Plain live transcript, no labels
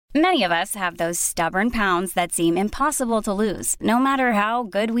Many of us have those stubborn pounds that seem impossible to lose, no matter how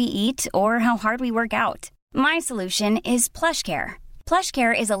good we eat or how hard we work out. My solution is PlushCare.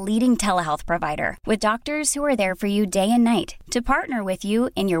 PlushCare is a leading telehealth provider with doctors who are there for you day and night to partner with you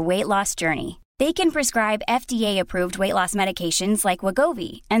in your weight loss journey. They can prescribe FDA-approved weight loss medications like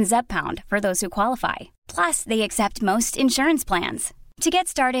Wegovy and Zepbound for those who qualify. Plus, they accept most insurance plans. To get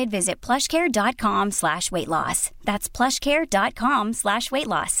started, visit plushcare.com/weightloss. That's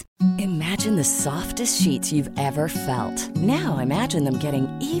plushcare.com/weightloss. Imagine the softest sheets you've ever felt. Now imagine them getting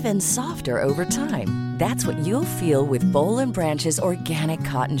even softer over time. That's what you'll feel with Boll & Branch's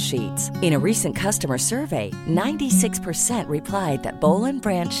organic cotton sheets. In a recent customer survey, 96% replied that Boll &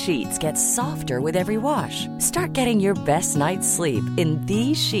 Branch sheets get softer with every wash. Start getting your best night's sleep in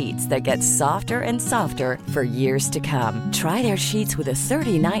these sheets that get softer and softer for years to come. Try their sheets with a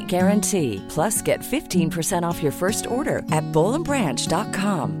 30-night guarantee. Plus, get 15% off your first order at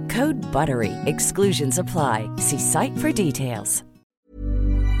bollandbranch.com. Code BUTTERY. Exclusions apply. See site for details.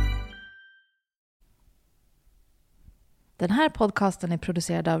 Den här podcasten är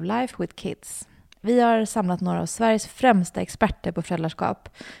producerad av Life with Kids. Vi har samlat några av Sveriges främsta experter på föräldraskap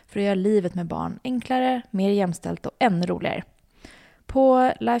för att göra livet med barn enklare, mer jämställt och ännu roligare.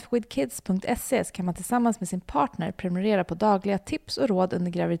 På lifewithkids.se kan man tillsammans med sin partner prenumerera på dagliga tips och råd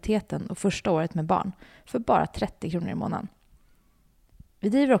under graviditeten och första året med barn för bara 30 kronor i månaden. Vi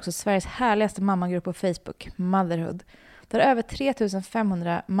driver också Sveriges härligaste mammagrupp på Facebook, Motherhood, där över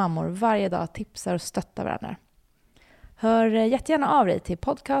 3500 mammor varje dag tipsar och stöttar varandra. Hör jättegärna av dig till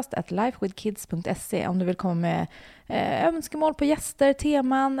podcast@lifewithkids.se om du vill komma med önskemål på gäster,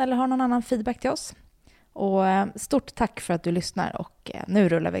 teman eller har någon annan feedback till oss. Och stort tack för att du lyssnar och nu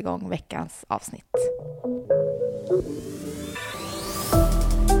rullar vi igång veckans avsnitt.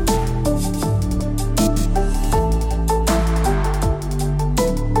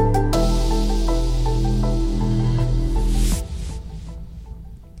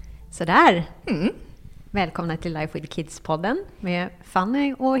 Sådär. Välkomna till Life with Kids-podden med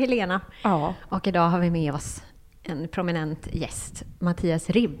Fanny och Helena. Ja. Och idag har vi med oss en prominent gäst, Mattias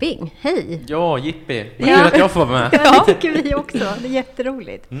Ribbing. Hej! Ja, Jippi. Vad kul att jag får vara med. Ja, det tycker vi också. Det är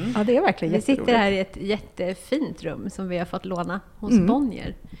jätteroligt. Ja, det är verkligen Vi jätteroligt. sitter här i ett jättefint rum som vi har fått låna hos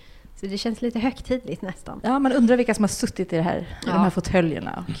Bonnier. Så det känns lite högtidligt nästan. Ja, man undrar vilka som har suttit i de här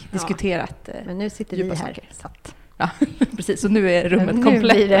fåtöljerna och diskuterat. Men nu sitter vi här. saker. Satt. Ja, precis. Så nu är rummet Nu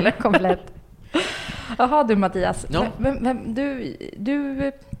komplett. blir det eller? komplett. Jaha du Mattias, Ja. du,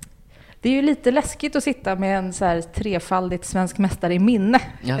 det är ju lite läskigt att sitta med en så här trefaldigt svensk mästare i minne.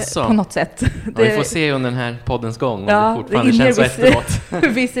 Jaså? På något sätt. Ja, vi får se under den här poddens gång om Ja, det fortfarande det känns så inger efteråt.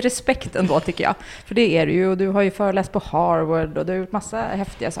 viss respekt ändå tycker jag. För det är du ju, och du har ju föreläst på Harvard och du har gjort massa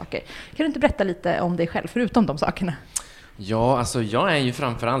häftiga saker. Kan du inte berätta lite om dig själv, förutom de sakerna? Ja, alltså jag är ju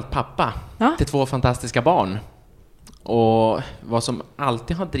framförallt pappa Ja. till 2 fantastiska barn. Och vad som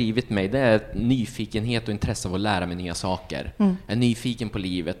alltid har drivit mig, det är nyfikenhet och intresse av att lära mig nya saker. Jag är nyfiken på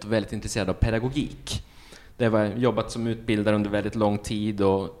livet och väldigt intresserad av pedagogik. Det har jag jobbat som utbildare under väldigt lång tid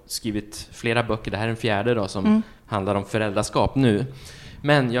och skrivit flera böcker. Det här är den 4:e då, som handlar om föräldraskap nu.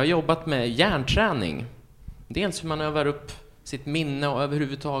 Men jag har jobbat med hjärnträning. Dels hur man övar upp sitt minne och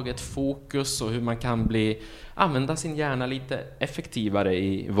överhuvudtaget fokus och hur man kan använda sin hjärna lite effektivare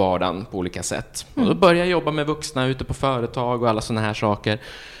i vardagen på olika sätt. Och då började jag jobba med vuxna ute på företag och alla såna här saker.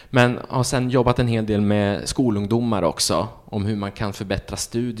 Men har sen jobbat en hel del med skolungdomar också om hur man kan förbättra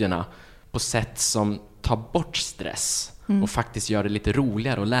studierna på sätt som tar bort stress och faktiskt gör det lite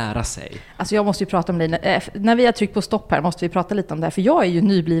roligare att lära sig. Alltså jag måste ju prata om det. När vi har tryckt på stopp här måste vi prata lite om det här. För jag är ju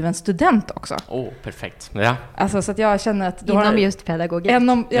nybliven student också. Perfekt. Ja. Alltså så att jag känner att... Inom just pedagogik.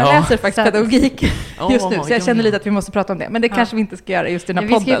 Jag läser faktiskt pedagogik just nu. Så jag känner lite att vi måste prata om det. Men det kanske vi inte ska göra just i den här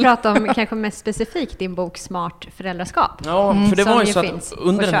podden. Vi ska ju prata om kanske mest specifikt din bok Smart föräldraskap. Ja, för det Som var ju ju så finns att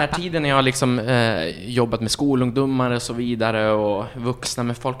under att den här köpa. tiden när jag liksom jobbat med skolungdomar och så vidare och vuxna,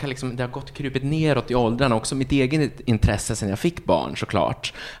 men folk har liksom, det har gått krupit neråt i åldrarna, också mitt eget intresse sen jag fick barn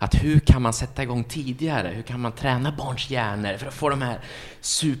såklart. Att hur kan man sätta igång tidigare? Hur kan man träna barns hjärnor för att få de här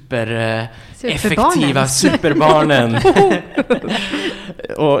effektiva superbarnen?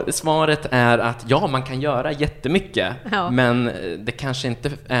 Och svaret är att ja, man kan göra jättemycket, men det kanske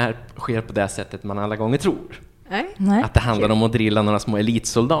inte sker på det sättet man alla gånger tror. Nej. Att det handlar om att drilla några små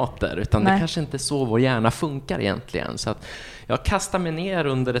elitsoldater, utan det kanske inte är så vår hjärna funkar egentligen. Så att jag kastar mig ner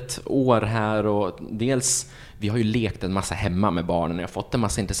under ett år här och dels, vi har ju lekt en massa hemma med barnen och jag har fått en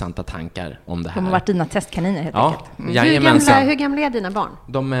massa intressanta tankar om det här. De har varit dina testkaniner helt enkelt. Hur gamla är dina barn?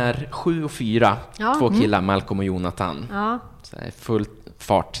 De är 7 och 4, 2 killar, Malcolm och Jonathan. Ja. Så det är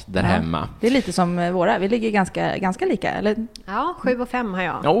fart där hemma. Det är lite som våra. Vi ligger ganska lika, eller? Ja, 7 och 5 har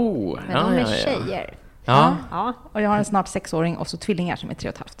jag. Men de är tjejer. Ja. Ja. Och jag har en snart 6-åring och så tvillingar som är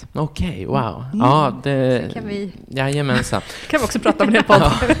 3,5. Okej, wow. Ja, det kan vi... Jajamensan. Kan vi också prata om det på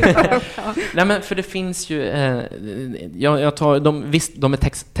Nej, men för det finns ju... jag tar, visst, de är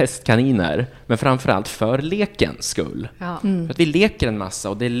testkaniner, men framförallt för lekens skull. Ja. För att vi leker en massa,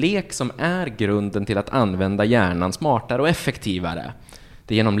 och det är lek som är grunden till att använda hjärnan smartare och effektivare.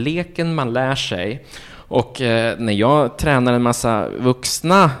 Det är genom leken man lär sig. Och när jag tränar en massa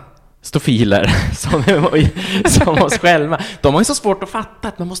vuxna stofiler som oss själva, de har ju så svårt att fatta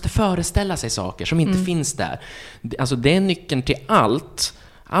att man måste föreställa sig saker som inte finns där. Alltså det är nyckeln till allt.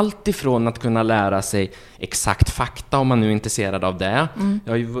 Allt ifrån att kunna lära sig exakt fakta, om man nu är intresserad av det.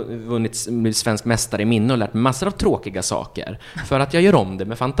 Jag har ju blivit svensk mästare i minne och lärt mig massor av tråkiga saker för att jag gör om det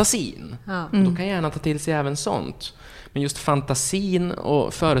med fantasin. Då kan jag gärna ta till sig även sånt. Men just fantasin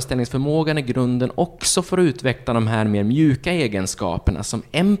och föreställningsförmågan är grunden också för att utveckla de här mer mjuka egenskaperna som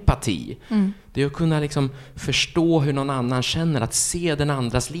empati. Det är att kunna liksom förstå hur någon annan känner, att se den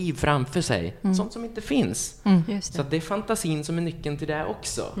andras liv framför sig. Sånt som inte finns. Så att det är fantasin som är nyckeln till det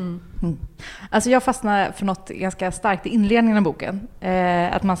också. Alltså jag fastnar för något ganska starkt i inledningen av boken.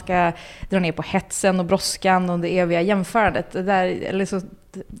 Att man ska dra ner på hetsen och brådskan och det eviga jämförandet.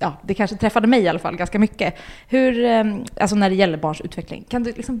 Det kanske träffade mig i alla fall ganska mycket. Alltså när det gäller barns utveckling. Kan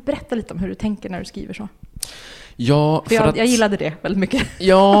du liksom berätta lite om hur du tänker när du skriver så? Ja, för jag gillade det väldigt mycket.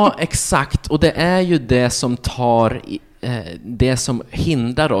 Ja, exakt. Och det är ju det som det som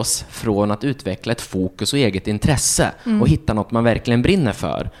hindrar oss från att utveckla ett fokus och eget intresse och hitta något man verkligen brinner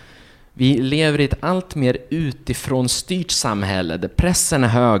för. Vi lever i ett allt mer utifrån styrt samhälle där pressen är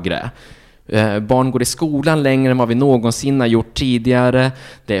högre. Barn går i skolan längre än vad vi någonsin har gjort tidigare.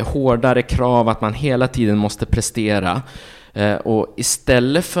 Det är hårdare krav att man hela tiden måste prestera. Och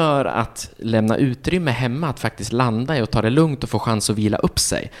istället för att lämna utrymme hemma att faktiskt landa i och ta det lugnt och få chans att vila upp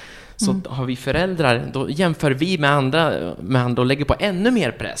sig, så har vi föräldrar, då jämför vi med andra och lägger på ännu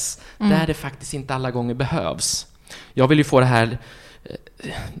mer press där det faktiskt inte alla gånger behövs. Jag vill ju få det här,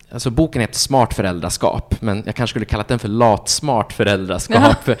 alltså boken heter Smart föräldraskap, men jag kanske skulle kalla den för latsmart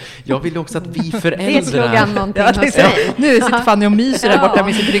föräldraskap. För jag vill också att vi föräldrar... Det slog an någonting hos mig. Nu sitter Fanny och myser där borta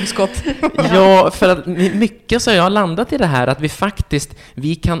med sitt ryggskott. Ja, för att mycket så har jag landat i det här att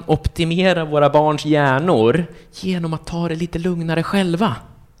vi kan optimera våra barns hjärnor genom att ta det lite lugnare själva.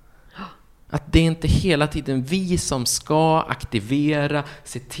 Att det är inte hela tiden vi som ska aktivera,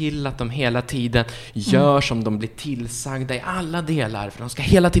 se till att de hela tiden gör som de blir tillsagda i alla delar. För de ska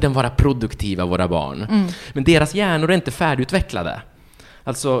hela tiden vara produktiva, våra barn. Men deras hjärnor är inte färdigutvecklade.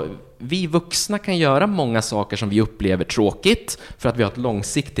 Alltså, vi vuxna kan göra många saker som vi upplever tråkigt för att vi har ett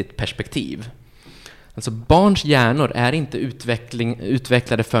långsiktigt perspektiv. Alltså, barns hjärnor är inte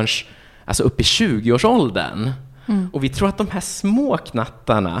utvecklade förrän upp i 20-årsåldern. Och vi tror att de här små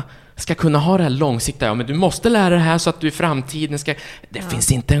knattarna ska kunna ha det här långsiktiga. Ja, men du måste lära det här så att du i framtiden ska... Det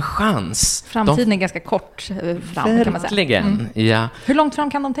finns inte en chans. Framtiden är ganska kort fram, kan man säga. Verkligen, ja. Hur långt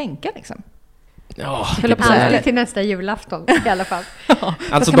fram kan de tänka liksom? Ja, Aldrig till nästa julafton i alla fall.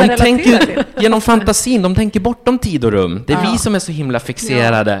 Alltså de tänker genom fantasin, de tänker bortom tid och rum. Det är vi som är så himla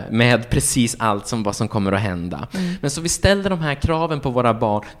fixerade med precis allt vad som kommer att hända. Men så vi ställer de här kraven på våra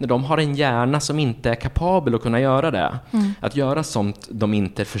barn när de har en hjärna som inte är kapabel att kunna göra det. Att göra sånt de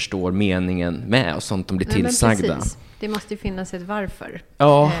inte förstår meningen med och sånt de blir tillsagda. Men det måste ju finnas ett varför.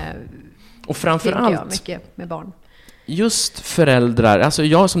 Ja, och framförallt jag mycket med barn. Just föräldrar, alltså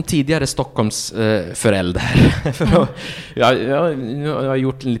jag som tidigare Stockholms förälder, jag har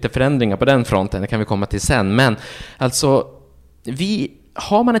gjort lite förändringar på den fronten, det kan vi komma till sen, men alltså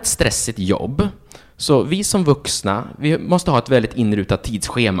har man ett stressigt jobb, så vi som vuxna, vi måste ha ett väldigt inrutat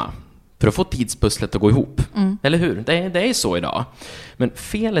tidsschema för att få tidspusslet att gå ihop. Eller hur? Det är så idag. Men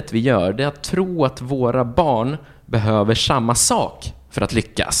felet vi gör, det är att tro att våra barn behöver samma sak för att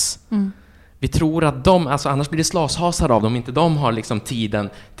lyckas. Vi tror att annars blir det slashasar av dem, inte de har liksom tiden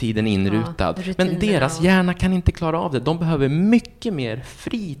inrutad. Men deras hjärna kan inte klara av det. De behöver mycket mer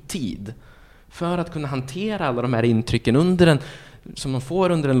fritid för att kunna hantera alla de här intrycken som de får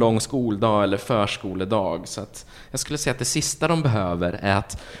under en lång skoldag eller förskoledag. Så att jag skulle säga att det sista de behöver är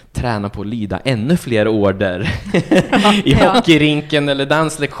att träna på att lyda ännu fler order i hockeyrinken eller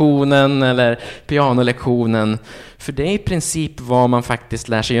danslektionen eller pianolektionen. För det är i princip vad man faktiskt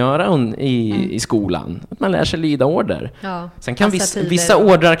lär sig göra i skolan. Att man lär sig lyda order. Ja, sen kan vissa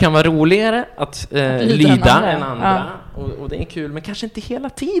ordrar kan vara roligare att lyda än andra. Och det är kul, men kanske inte hela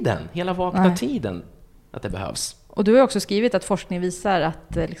tiden. Hela vakna tiden att det behövs. Och du har också skrivit att forskning visar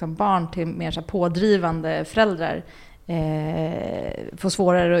att barn till mer så pådrivande föräldrar får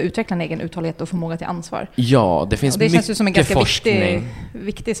svårare att utveckla en egen uthållighet och förmåga till ansvar. Ja, det finns mycket forskning. Det känns ju som en ganska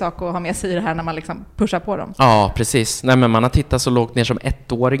viktig sak att ha med sig i det här när man liksom pushar på dem. Ja, precis. Nej, men man har tittat så lågt ner som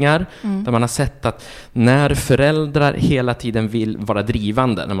 1-åringar där man har sett att när föräldrar hela tiden vill vara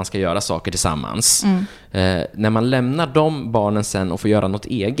drivande när man ska göra saker tillsammans, när man lämnar de barnen sen och får göra något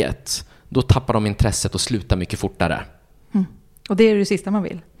eget, då tappar de intresset och slutar mycket fortare. Och det är det sista man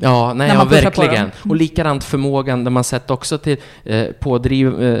vill. Ja, verkligen. Och likadant förmågan där man sett också till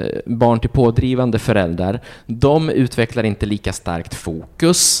barn till pådrivande föräldrar. De utvecklar inte lika starkt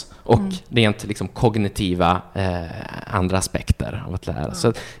fokus och rent liksom kognitiva andra aspekter av att lära.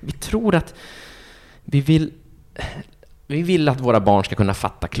 Så vi tror att vi vill att våra barn ska kunna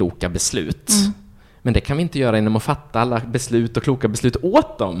fatta kloka beslut. Men det kan vi inte göra genom att fatta alla beslut och kloka beslut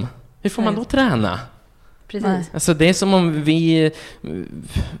åt dem. Hur får man då träna? Precis. Alltså det är som om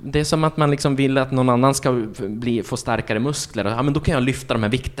det är som att man liksom vill att någon annan ska få starkare muskler. Ja, men då kan jag lyfta de här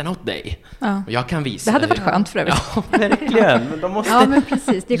vikterna åt dig. Ja. Och jag kan visa. Det hade varit skönt för övrigt. Ja, verkligen. Men de måste men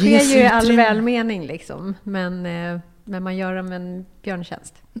precis. Det sker ju i all välmening liksom. Men man gör dem en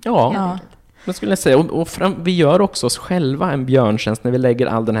björntjänst. Ja. Jag skulle säga, och vi gör också oss själva en björntjänst när vi lägger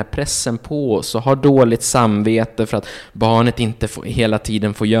all den här pressen på oss och har dåligt samvete för att barnet inte hela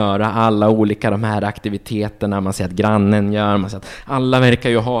tiden får göra alla olika de här aktiviteterna. Man ser att grannen gör, man ser att alla verkar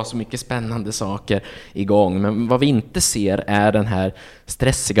ju ha så mycket spännande saker igång. Men vad vi inte ser är den här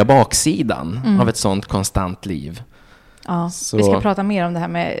stressiga baksidan av ett sånt konstant liv. Ja, vi ska prata mer om det här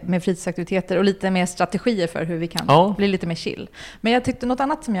med fritidsaktiviteter och lite mer strategier för hur vi kan bli lite mer chill. Men jag tyckte något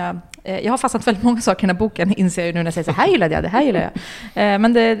annat som jag har fastnat väldigt många saker i den här boken, inser jag ju nu när jag säger så här gillade jag, det här gillar jag.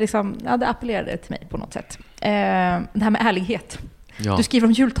 Men det, liksom, det appellerade till mig på något sätt. Det här med ärlighet. Ja. Du skriver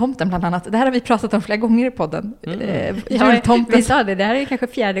om jultomten bland annat. Det här har vi pratat om flera gånger i podden. Jultomten. Vi sa det här är kanske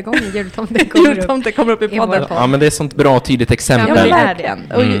 4:e gången jultomten kommer upp i podden. Ja, men det är ett sånt bra tydligt exempel. Ja,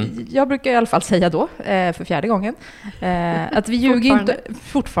 verkligen. Och jag brukar i alla fall säga då, för 4:e gången, att vi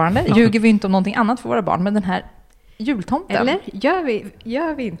ljuger vi inte om någonting annat för våra barn, men den här jultomten. Eller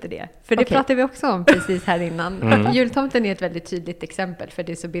gör vi inte det? För det pratade vi också om precis här innan. Jultomten är ett väldigt tydligt exempel, för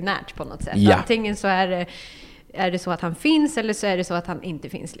det är så binärt på något sätt. Ja. Antingen så är det så att han finns eller så är det så att han inte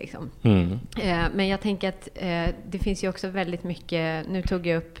finns liksom. Men jag tänker att det finns ju också väldigt mycket, nu tog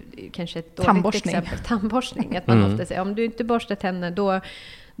jag upp kanske ett dåligt exempel, tandborstning, att man ofta säger om du inte borstar tänder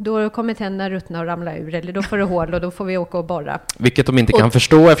då kommer tänderna ruttna och ramla ur, eller då får du hål och då får vi åka och borra. Vilket de inte kan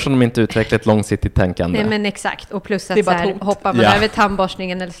förstå eftersom de inte utvecklar ett långsiktigt tänkande. Nej, men exakt. Och plus att så här, hoppar man över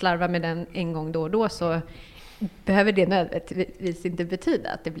tandborstningen eller slarvar med den en gång då och då, så behöver det nödvändigtvis inte betyda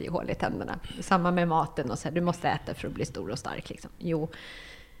att det blir hål i tänderna. Samma med maten och så här, du måste äta för att bli stor och stark liksom. Jo,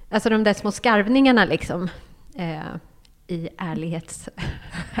 alltså de där små skarvningarna liksom i ärlighetens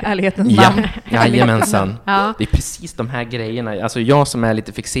namn. Jajamensan. Ja. Det är precis de här grejerna. Alltså jag som är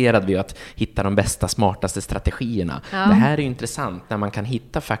lite fixerad vid att hitta de bästa, smartaste strategierna. Ja. Det här är ju intressant när man kan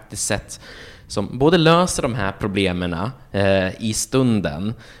hitta faktiskt sätt som både löser de här problemen i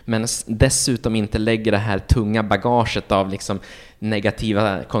stunden, men dessutom inte lägger det här tunga bagaget av liksom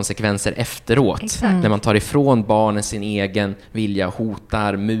negativa konsekvenser efteråt. När man tar ifrån barnen sin egen vilja,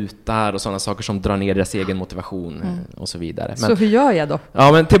 hotar, mutar och sådana saker som drar ner deras egen motivation och så vidare. Men, så hur gör jag då?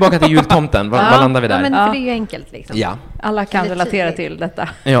 Ja, men tillbaka till jultomten. Vad landar vi där? Ja, men för det är ju enkelt liksom. Ja. Alla kan relatera till detta.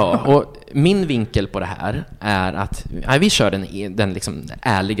 Ja, och min vinkel på det här är att vi kör den liksom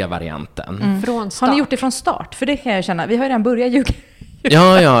ärliga varianten. Från start. Har ni gjort det från start? För det kan jag känna. Vi har ju redan börjat ljuga.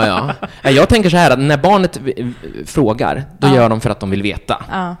 Ja. Jag tänker så här att när barnet frågar, då gör de för att de vill veta.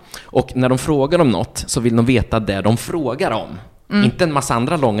 Och när de frågar om något så vill de veta det de frågar om. Inte en massa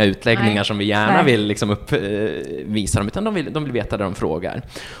andra långa utläggningar som vi gärna vill liksom uppvisa dem, utan de vill veta det de frågar.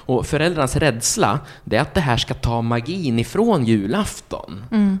 Och föräldrarnas rädsla, det är att det här ska ta magin ifrån julafton.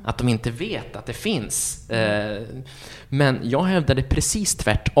 Att de inte vet att det finns. Men jag hävdar det precis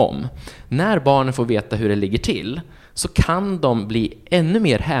tvärtom. När barnen får veta hur det ligger till, så kan de bli ännu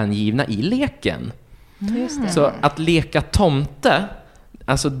mer hängivna i leken. Just det. Så att leka tomte,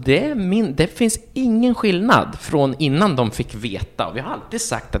 alltså det finns ingen skillnad från innan de fick veta. Och vi har alltid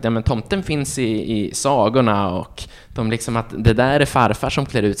sagt att tomten finns i sagorna och de liksom att det där är farfar som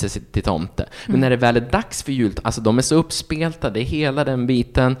klär ut sig till tomte. Men när det väl är dags för jul, alltså de är så uppspelta, det är hela den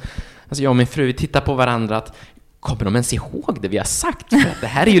biten. Alltså jag och min fru, vi tittar på varandra att kommer de ens ihåg det vi har sagt? För att det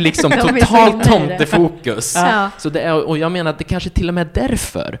här är ju liksom totalt tomtefokus. Så och jag menar att det kanske till och med är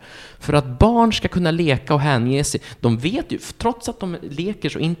därför. För att barn ska kunna leka och hänge sig. De vet ju, trots att de leker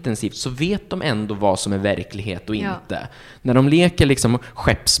så intensivt, så vet de ändå vad som är verklighet och inte. När de leker liksom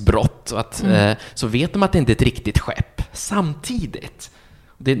skeppsbrott, så vet de att det inte är ett riktigt skepp. Samtidigt.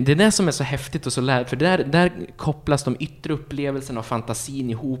 Det är det som är så häftigt och så lärande, för där kopplas de yttre upplevelserna och fantasin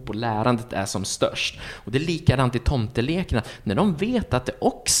ihop och lärandet är som störst. Och det är likadant i tomteleken, när de vet att det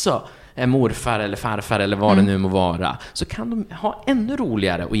också är morfar eller farfar eller vad det nu må vara, så kan de ha ännu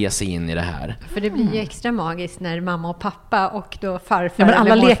roligare att ge sig in i det här. För det blir ju extra magiskt när mamma och pappa och då farfar men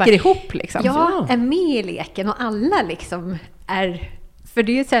alla eller morfar, leker ihop liksom. Ja, är med i leken och alla liksom är... För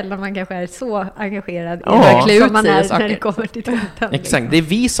det är ju sällan man kanske är så engagerad i det som man är när det kommer till tomten. Exakt, det är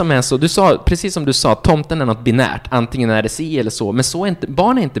vi som är så. Du sa, precis som du sa, tomten är något binärt. Antingen är det si eller så. Men så är inte,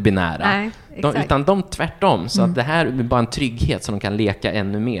 barn är inte binära. Nej, utan de tvärtom. Så att det här är bara en trygghet så de kan leka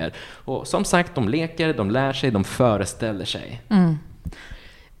ännu mer. Och som sagt, de leker, de lär sig, de föreställer sig.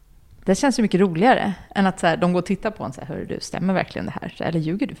 Det känns ju mycket roligare än att så här, de går och tittar på en så här, hör du, stämmer verkligen det här? Eller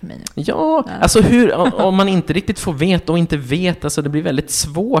ljuger du för mig nu? Ja, alltså om man inte riktigt får veta och inte vet, alltså det blir väldigt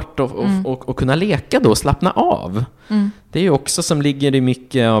svårt att kunna leka då, slappna av. Det är ju också som ligger i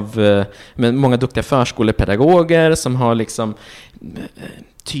mycket av med många duktiga förskolepedagoger som har liksom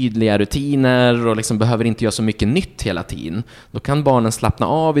tydliga rutiner och liksom behöver inte göra så mycket nytt hela tiden. Då kan barnen slappna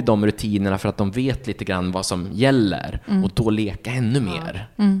av i de rutinerna för att de vet lite grann vad som gäller och då leka ännu mer.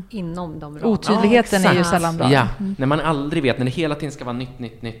 Inom de ramarna. Otydligheten är ju sällan bra. Ja, när man aldrig vet, när det hela tiden ska vara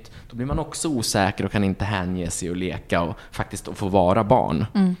nytt, då blir man också osäker och kan inte hänge sig och leka och faktiskt få vara barn.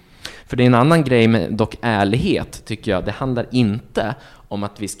 För det är en annan grej med dock ärlighet, tycker jag. Det handlar inte om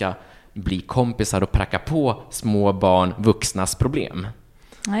att vi ska bli kompisar och pracka på små barn vuxnas problem.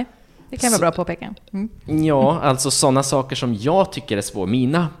 Nej, det kan vara bra att påpeka. Ja, alltså sådana saker som jag tycker är svåra.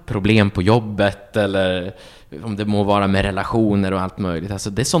 Mina problem på jobbet eller om det må vara med relationer och allt möjligt. Alltså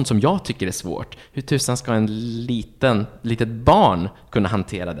det är sånt som jag tycker är svårt. Hur tusan ska en litet barn kunna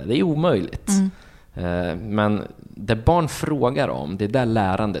hantera det? Det är omöjligt. Men det barn frågar om, det är där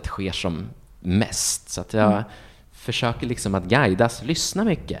lärandet sker som mest. Så att jag försöker liksom att guidas, lyssna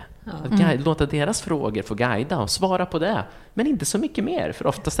mycket. Att låta deras frågor få guida och svara på det. Men inte så mycket mer, för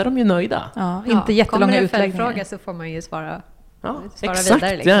oftast är de ju nöjda. Ja, inte jättelånga utläggningar. Kommer det en så får man ju svara exakt,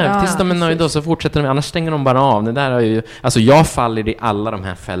 vidare. Liksom. Tills de är nöjda och så fortsätter de, annars stänger de bara av. Det där är ju, alltså jag faller i alla de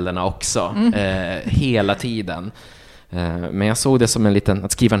här fällorna också, hela tiden. Men jag såg det som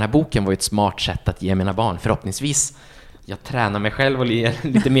att skriva den här boken var ett smart sätt att ge mina barn, förhoppningsvis. Jag tränar mig själv och ger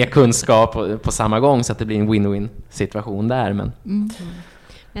lite mer kunskap på samma gång så att det blir en win-win situation där. Men.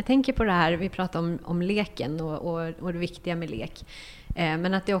 Jag tänker på det här, vi pratar om leken och det viktiga med lek.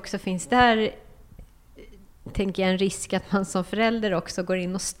 Men att det också finns där, tänker jag, en risk att man som förälder också går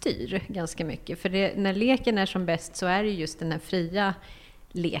in och styr ganska mycket. För när leken är som bäst så är det just den här fria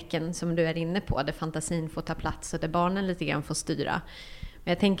leken som du är inne på, där fantasin får ta plats och där barnen lite grann får styra.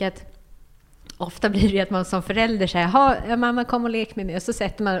 Men jag tänker att ofta blir det att man som förälder säger, mamma kom och lek med mig, och så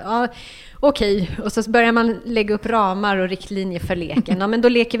sätter man, okej. Och så börjar man lägga upp ramar och riktlinjer för leken. Ja, men då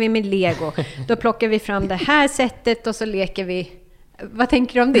leker vi med Lego. Då plockar vi fram det här sättet och så leker vi. Vad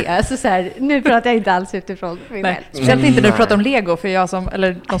tänker du om det? Alltså så här, nu pratar jag inte alls utifrån mig själv. Speciellt inte när du pratar om Lego, för de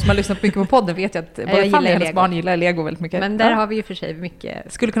som har lyssnat mycket på podden vet jag att både Fanny och hennes barn gillar Lego väldigt mycket. Men där har vi ju för sig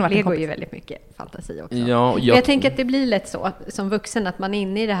mycket, skulle kunna vara Lego är ju väldigt mycket fantasi också. Ja, jag tänker att det blir lätt så, som vuxen, att man är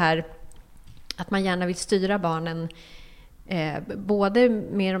inne i det här, att man gärna vill styra barnen både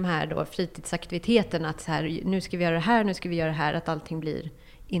med de här då fritidsaktiviteterna, att så här, nu ska vi göra det här, nu ska vi göra det här, att allting blir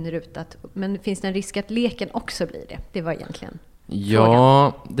inrutat. Men finns det en risk att leken också blir det? Det var egentligen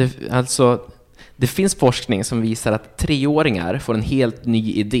frågan. Det finns forskning som visar att 3-åringar får en helt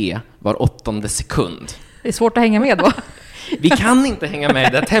ny idé var 8:e sekund. Det är svårt att hänga med då. Vi kan inte hänga med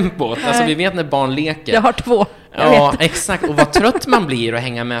i det tempot. Alltså, vi vet när barn leker. Jag har 2. Ja, exakt. Och vad trött man blir att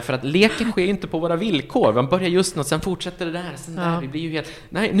hänga med, för att leken sker ju inte på våra villkor. Man börjar just något, sen fortsätter det där, sen där. Vi blir ju helt,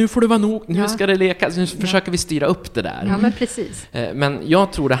 nej, nu får det vara nog, nu ska det leka. Nu försöker vi styra upp det där. Ja, men precis. Men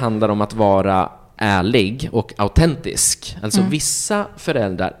jag tror det handlar om att vara ärlig och autentisk. Alltså vissa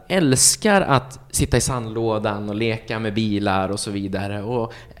föräldrar älskar att sitta i sandlådan och leka med bilar och så vidare.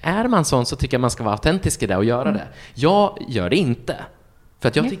 Och är man sån så tycker jag man ska vara autentisk i det och göra det. Jag gör det inte. För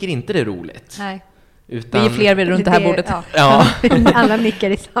att jag tycker inte det är roligt. Nej. Utan, vi är fler runt det här bordet. Ja. Alla nickar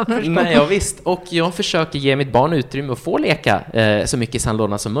i samförstånd. Nej, ja, visst. Och jag försöker ge mitt barn utrymme att få leka så mycket i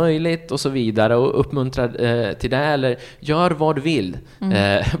sandlådan som möjligt och så vidare, och uppmuntra till det, eller gör vad du vill,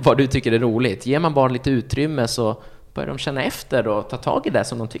 vad du tycker är roligt. Ger man barn lite utrymme så börjar de känna efter och ta tag i det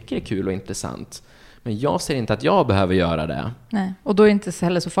som de tycker är kul och intressant. Men jag ser inte att jag behöver göra det. Nej, och då är det inte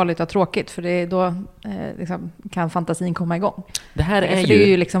heller så farligt att ha tråkigt, för det är då liksom, kan fantasin komma igång. Det här är det är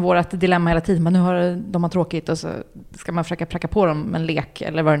ju liksom vårt dilemma hela tiden. Men nu har de tråkigt och så ska man försöka pracka på dem en lek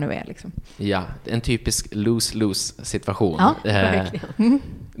eller vad det nu är. Liksom. Ja, en typisk lose-lose situation. Ja, verkligen.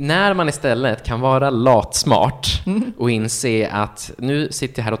 när man istället kan vara latsmart och inse att nu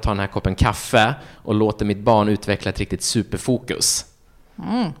sitter jag här och tar den här koppen kaffe och låter mitt barn utveckla ett riktigt superfokus.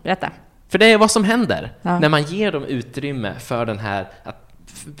 Berätta. För det är vad som händer när man ger dem utrymme för den här att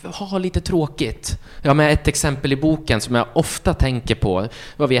ha lite tråkigt. Ja, men ett exempel i boken som jag ofta tänker på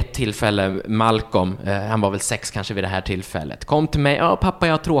var vid ett tillfälle Malcolm, han var väl 6 kanske vid det här tillfället, kom till mig, pappa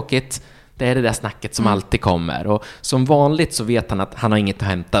jag har tråkigt. Det är det där snacket som alltid kommer. Och som vanligt så vet han att han har inget att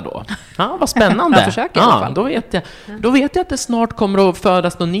hämta då. Ja, vad spännande. Jag försöker i alla fall. Då vet jag att det snart kommer att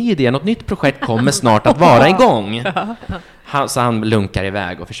födas någon ny idé. Något nytt projekt kommer snart att vara igång. Så han lunkar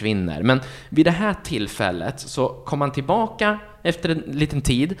iväg och försvinner. Men vid det här tillfället så kom han tillbaka efter en liten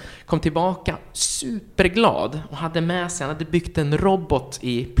tid. Kom tillbaka superglad och hade med sig, han hade byggt en robot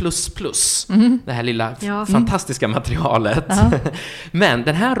i ++. Det här lilla fantastiska materialet. Men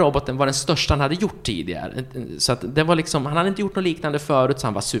den här roboten var den största han hade gjort tidigare. Så att det var liksom, han hade inte gjort något liknande förut, så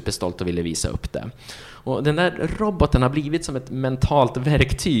han var superstolt och ville visa upp det. Och den där roboten har blivit som ett mentalt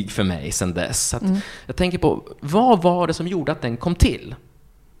verktyg för mig sedan dess. Så att jag tänker på, vad var det som gjorde att den kom till?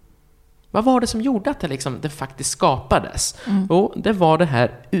 Vad var det som gjorde att det faktiskt skapades? Och det var det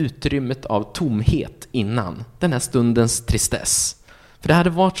här utrymmet av tomhet innan. Den här stundens tristess. För det hade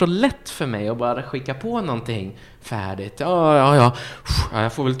varit så lätt för mig att bara skicka på någonting färdigt. Ja,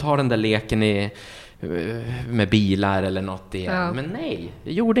 jag får väl ta den där leken med bilar eller något igen. Ja. Men nej,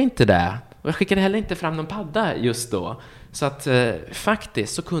 jag gjorde inte det. Och jag skickade heller inte fram någon padda just då. Så att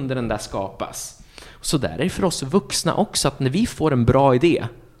faktiskt så kunde den där skapas. Så där är det för oss vuxna också, att när vi får en bra idé,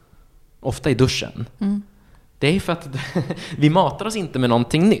 ofta i duschen, det är för att vi matar oss inte med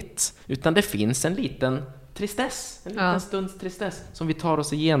någonting nytt, utan det finns en liten tristess, en liten stunds tristess som vi tar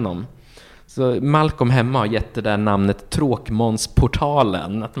oss igenom. Så Malcolm hemma har gett det där namnet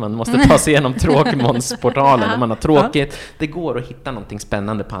Tråkmånsportalen, att man måste ta sig igenom Tråkmånsportalen om man har tråkigt. Det går att hitta någonting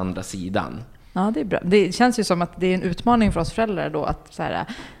spännande på andra sidan. Ja, det är bra. Det känns ju som att det är en utmaning för oss föräldrar då att så här,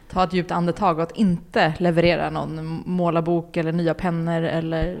 ta ett djupt andetag och att inte leverera någon målarbok eller nya pennor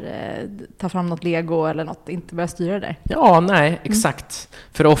eller ta fram något Lego eller något, inte börja styra det där. Ja, nej, exakt.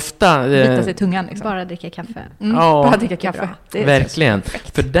 För ofta... Bita sig i tungan liksom. Bara dricka kaffe. Bara dricka kaffe. Det är verkligen.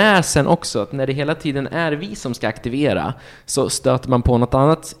 För där sen också, att när det hela tiden är vi som ska aktivera, så stöter man på något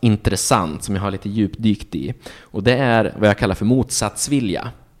annat intressant som jag har lite djupdykt i. Och det är vad jag kallar för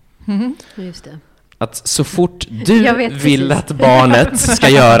motsatsvilja. Just det. Att så fort du vill att barnet ska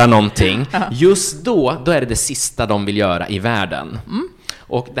göra någonting, just då är det sista de vill göra i världen.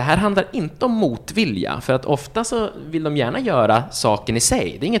 Och det här handlar inte om motvilja, för att ofta så vill de gärna göra saken i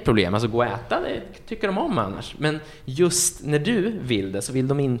sig. Det är inget problem, alltså gå och äta, det tycker de om annars. Men just när du vill det så vill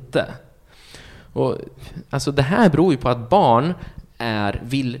de inte. Och alltså det här beror ju på att barn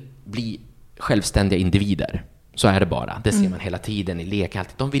vill bli självständiga individer. Så är det bara. Det ser man hela tiden i lek.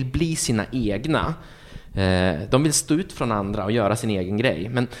 De vill bli sina egna. De vill stå ut från andra och göra sin egen grej.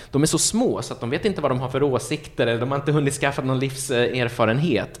 Men de är så små så att de vet inte vad de har för åsikter. Eller de har inte hunnit skaffa någon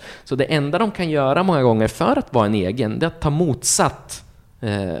livserfarenhet. Så det enda de kan göra många gånger för att vara en egen, det är att ta motsatt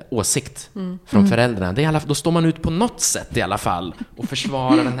åsikt från föräldrarna. Då står man ut på något sätt i alla fall och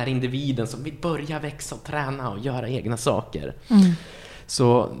försvarar den här individen som vill börja växa och träna och göra egna saker.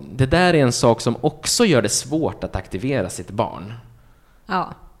 Så det där är en sak som också gör det svårt att aktivera sitt barn.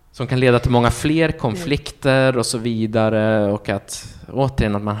 Ja. Som kan leda till många fler konflikter och så vidare. Och att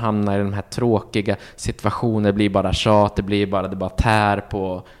återigen att man hamnar i de här tråkiga situationer. Det blir bara tjat, det bara tär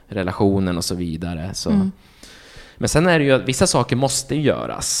på relationen och så vidare. Så. Men sen är det ju att vissa saker måste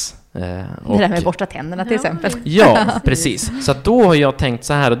göras. Det där med borsta tänderna till exempel. Ja, precis. Så att då har jag tänkt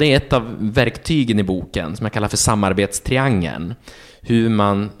så här, och det är ett av verktygen i boken som jag kallar för samarbetstriangeln. Hur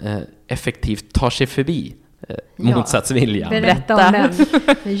man effektivt tar sig förbi motsatsviljan. Berätta om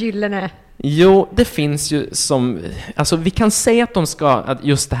den gyllene. Jo, det finns ju alltså vi kan säga att att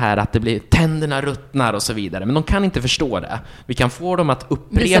just det här att det blir tänderna ruttnar och så vidare, men de kan inte förstå det. Vi kan få dem att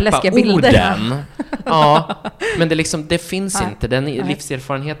upprepa orden. Ja, men det finns inte, den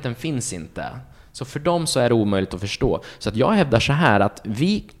livserfarenheten finns inte. Så för dem så är det omöjligt att förstå. Så att jag hävdar så här att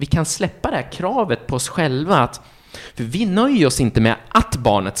vi kan släppa det här kravet på oss själva för vi nöjer oss inte med att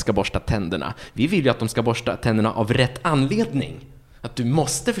barnet ska borsta tänderna. Vi vill ju att de ska borsta tänderna av rätt anledning. Att du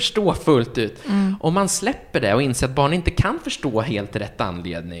måste förstå fullt ut. Om man släpper det och inser att barn inte kan förstå helt rätt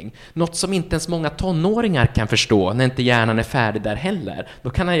anledning, något som inte ens många tonåringar kan förstå när inte hjärnan är färdig där heller, då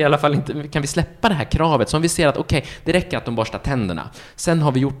kan vi släppa det här kravet. Så om vi ser att det räcker att de borstar tänderna. Sen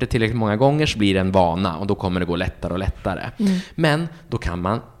har vi gjort det tillräckligt många gånger så blir det en vana och då kommer det gå lättare och lättare. Men då kan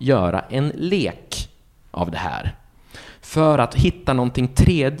man göra en lek av det här. för att hitta någonting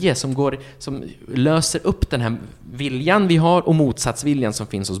tredje som löser upp den här viljan vi har och motsatsviljan som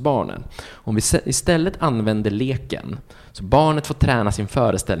finns hos barnen. Om vi istället använder leken så barnet får träna sin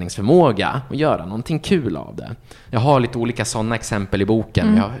föreställningsförmåga och göra någonting kul av det. Jag har lite olika sådana exempel i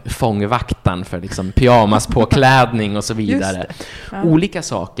boken. Jag har fångvaktan för liksom pyjamaspåklädning och så vidare. Ja. Olika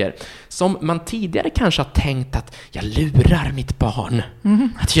saker som man tidigare kanske har tänkt att jag lurar mitt barn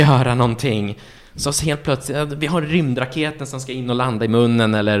att göra någonting. Så helt plötsligt, vi har rymdraketen som ska in och landa i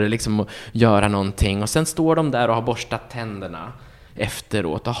munnen eller liksom göra någonting. Och sen står de där och har borstat tänderna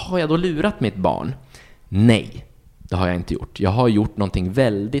efteråt. Har jag då lurat mitt barn? Nej, det har jag inte gjort. Jag har gjort någonting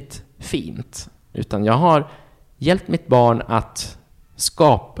väldigt fint. Utan jag har hjälpt mitt barn att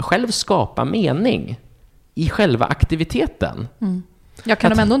själv skapa mening i själva aktiviteten. Jag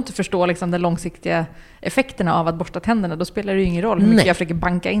kan ändå inte förstå liksom, de långsiktiga effekterna av att borsta tänderna. Då spelar det ju ingen roll hur mycket jag försöker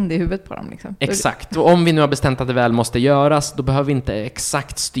banka in det i huvudet på dem. Liksom. Exakt, och om vi nu har bestämt att det väl måste göras, då behöver vi inte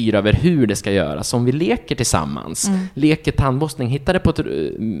exakt styra över hur det ska göras. Om vi leker tillsammans, leker tandborstning, hittar det på ett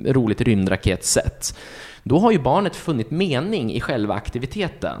roligt rymdraketsätt, då har ju barnet funnit mening i själva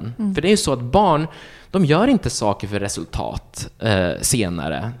aktiviteten. För det är ju så att barn, de gör inte saker för resultat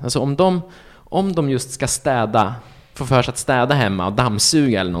senare. Alltså om de just ska får för sig att städa hemma och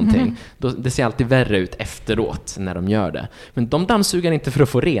dammsuga eller någonting, det ser alltid värre ut efteråt när de gör det. Men de dammsugar inte för att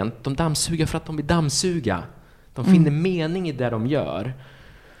få rent, de dammsugar för att de vill dammsuga. De finner mening i det de gör.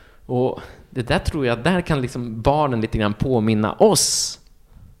 Och det där tror jag, där kan liksom barnen lite grann påminna oss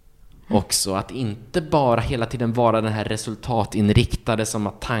också, att inte bara hela tiden vara den här resultatinriktade som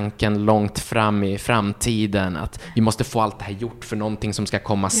att tanken långt fram i framtiden, att vi måste få allt det här gjort för någonting som ska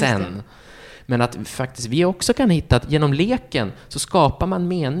komma sen. Men att faktiskt vi också kan hitta att genom leken så skapar man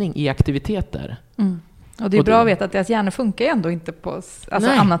mening i aktiviteter. Och det är bra att veta att deras hjärnor funkar ju ändå inte på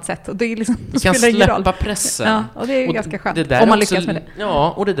annat sätt. Och det är liksom, vi kan släppa pressen. Ja, och det är ganska skönt om man lyckas med det.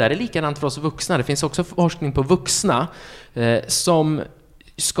 Ja, och det där är likadant för oss vuxna. Det finns också forskning på vuxna som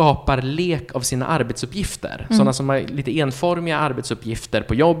skapar lek av sina arbetsuppgifter. Sådana som har lite enformiga arbetsuppgifter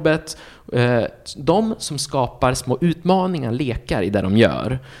på jobbet. De som skapar små utmaningar, lekar i det de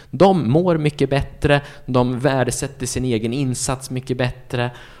gör, de mår mycket bättre, de värdesätter sin egen insats mycket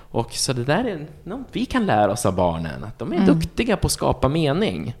bättre. Och så det där är något vi kan lära oss av barnen, att de är duktiga på att skapa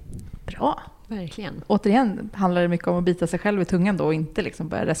mening. Bra. Verkligen. Återigen handlar det mycket om att bita sig själv i tungan då och inte liksom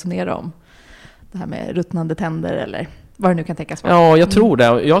börja resonera om det här med ruttnande tänder eller vad det nu kan tänkas vara. Ja, jag tror det.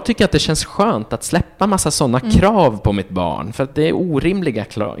 Jag tycker att det känns skönt att släppa massa sådana krav på mitt barn. För att det är orimliga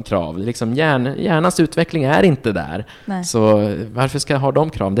krav. Liksom hjärnans utveckling är inte där. Nej. Så varför ska jag ha de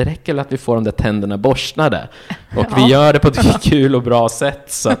krav? Det räcker väl att vi får de där tänderna borstade. Och vi gör det på ett kul och bra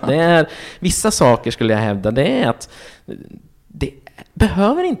sätt. Så att det är vissa saker, skulle jag hävda, det är att det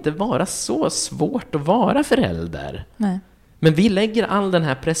behöver inte vara så svårt att vara förälder. Nej. Men vi lägger all den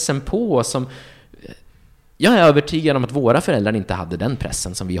här pressen på oss som... Jag är övertygad om att våra föräldrar inte hade den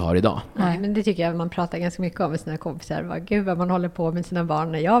pressen som vi har idag. Nej, men det tycker jag man pratar ganska mycket om med sina kompisar. Gud vad man håller på med sina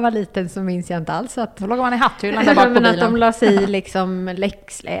barn. När jag var liten så minns jag inte alls att... Då låg man i hatthyllan där bak på bilen. Att de la sig i liksom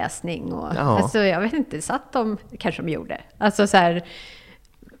läxläsning. Och, alltså, jag vet inte, satt de... Kanske de gjorde. Alltså så här...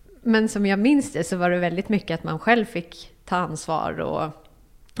 Men som jag minns det så var det väldigt mycket att man själv fick ta ansvar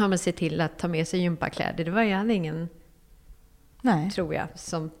och se till att ta med sig gympakläder. Det var ju hade ingen... Nej. Tror jag,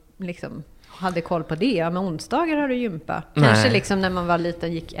 som liksom... hade koll på det. Ja, men onsdagar har du gympa. Kanske liksom när man var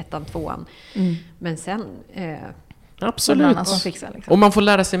liten gick 1:an, 2:an. Men sen... Absolut. Fixa, liksom. Och man får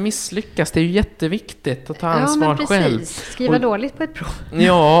lära sig misslyckas. Det är ju jätteviktigt att ta ansvar själv. Skriva dåligt på ett prov.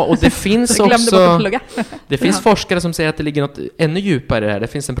 Ja, och det finns också... Det finns Ja. forskare som säger att det ligger något ännu djupare i det här. Det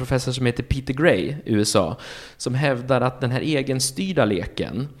finns en professor som heter Peter Gray i USA som hävdar att den här egenstyrda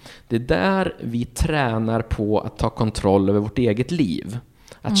leken, det är där vi tränar på att ta kontroll över vårt eget liv.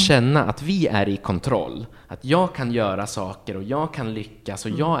 Att känna att vi är i kontroll. Att jag kan göra saker och jag kan lyckas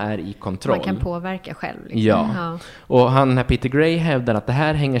och jag är i kontroll. Man kan påverka själv. Liksom. Ja. Och han, Peter Gray, hävdar att det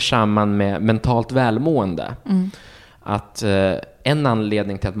här hänger samman med mentalt välmående. Att en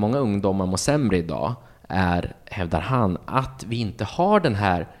anledning till att många ungdomar mår sämre idag är, hävdar han, att vi inte har den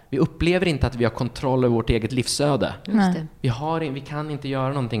här... Vi upplever inte att vi har kontroll över vårt eget livsöde. Vi kan inte göra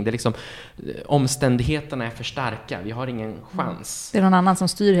någonting. Det är liksom, omständigheterna är för starka. Vi har ingen chans. Det är någon annan som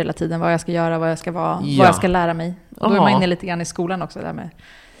styr hela tiden vad jag ska göra, vad jag ska vara, vad jag ska lära mig. Och då är man inne lite grann i skolan också, där med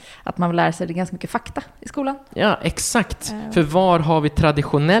att man lär sig ganska mycket fakta i skolan. Ja, exakt. För var har vi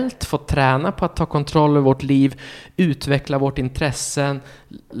traditionellt fått träna på att ta kontroll över vårt liv, utveckla vårt intressen,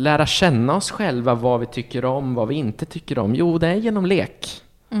 lära känna oss själva, vad vi tycker om, vad vi inte tycker om? Jo, det är genom lek.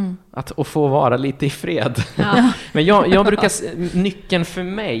 Att få vara lite i fred. Ja. Men jag brukar... Nyckeln för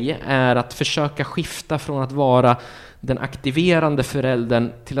mig är att försöka skifta från att vara den aktiverande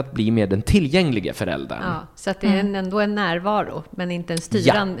föräldern till att bli mer den tillgängliga föräldern. Ja, så att det är ändå en närvaro, men inte en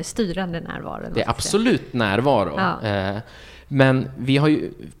styrande närvaro. Det är absolut närvaro. Ja. Men vi har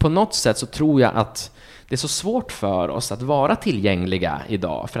ju, på något sätt så tror jag att det är så svårt för oss att vara tillgängliga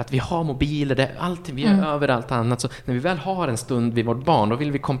idag, för att vi har mobiler, vi är överallt annat. Så när vi väl har en stund vid vårt barn, då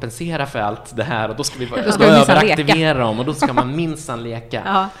vill vi kompensera för allt det här, och då ska vi överaktivera dem, och då ska man minsann leka.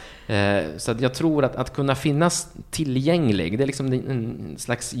 Ja. Så att jag tror att kunna finnas tillgänglig, det är liksom en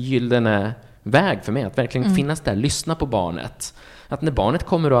slags gyllene väg för mig, att verkligen finnas där, lyssna på barnet. Att när barnet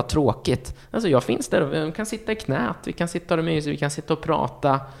kommer och har tråkigt, alltså jag finns där, vi kan sitta i knät, vi kan sitta och mysa, vi kan sitta och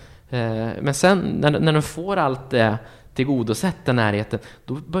prata. Men sen när de får allt det tillgodosett, den närheten,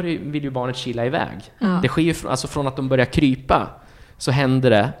 då vill ju barnet kila iväg. Det sker ju alltså från att de börjar krypa, så händer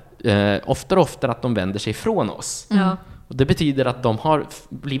det oftare och oftare att de vänder sig från oss. Och det betyder att de har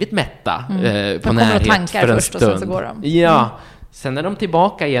blivit mätta på närhet för en stund. Och sen så går de. Ja, sen är de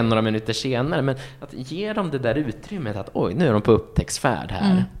tillbaka igen några minuter senare. Men att ge dem det där utrymmet att oj, nu är de på upptäcktsfärd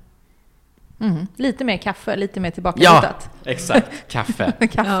här. Lite mer kaffe, lite mer tillbakalutat. Ja, exakt. Kaffe.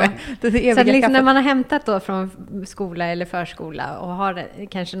 Kaffe. Ja. Så att liksom när man har hämtat då från skola eller förskola och har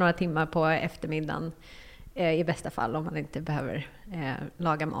kanske några timmar på eftermiddagen, i bästa fall om man inte behöver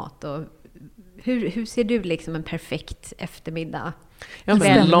laga mat. Och hur ser du liksom en perfekt eftermiddag? Ja,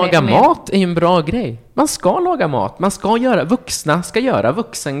 men laga mat är ju en bra grej. Man ska laga mat. Vuxna ska göra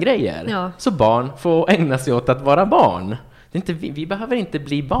vuxengrejer. Ja. Så barn får ägna sig åt att vara barn. Det är inte, vi behöver inte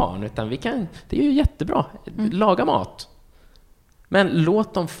bli barn, utan det är ju jättebra. Laga mat. Men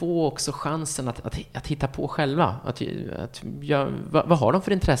låt dem få också chansen att hitta på själva. Vad har de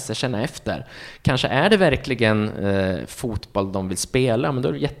för intresse? Känna efter. Kanske är det verkligen fotboll de vill spela. Men då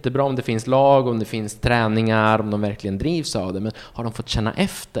är det jättebra om det finns lag, om det finns träningar, om de verkligen drivs av det. Men har de fått känna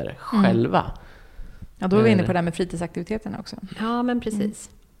efter själva? Ja, då är vi inne på det här med fritidsaktiviteterna också. Ja, men precis.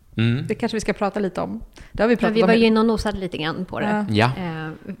 Det kanske vi ska prata lite om. Det har vi pratat vi om. var ju inne och nosade lite grann på det. Ja.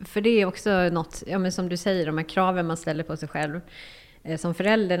 För det är också något, men som du säger, de här kraven man ställer på sig själv. Som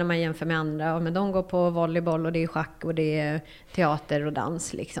förälder när man jämför med andra. Men de går på volleyboll och det är schack och det är teater och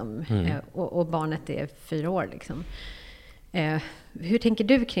dans. Liksom. Och barnet är 4 år. Liksom. Hur tänker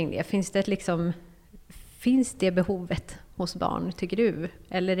du kring det? Finns det behovet hos barn, tycker du?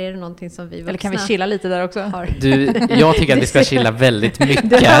 Eller är det någonting som vi vuxna... Eller kan vi chilla lite där också? Jag tycker att vi ska chilla väldigt mycket.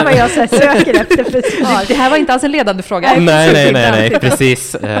 Det här var jag söker efter för svar. Det här var inte alls en ledande fråga. Nej,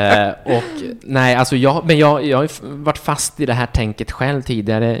 precis. Alltså jag har varit fast i det här tänket själv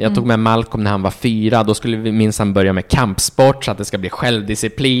tidigare. Jag tog med Malcolm när han var 4. Då skulle vi minsann börja med kampsport så att det ska bli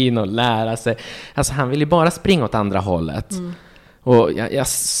självdisciplin och lära sig. Alltså han ville ju bara springa åt andra hållet. Och jag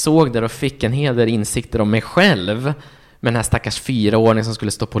såg där och fick en hel del insikter om mig själv. Men den här stackars 4-åringen som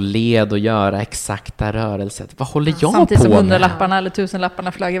skulle stå på led och göra exakta rörelser. Vad håller jag samtidigt på med? Samtidigt som 100-lapparna eller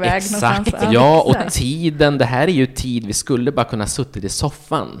 1000-lapparna flög iväg. Exakt, ja, och tiden. Det här är ju tid vi skulle bara kunna suttit i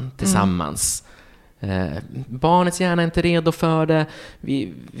soffan tillsammans. Barnets hjärna är inte redo för det.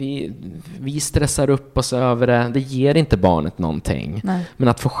 Vi stressar upp oss över det. Det ger inte barnet någonting. Nej. Men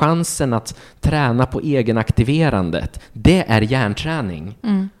att få chansen att träna på egenaktiverandet, det är hjärnträning.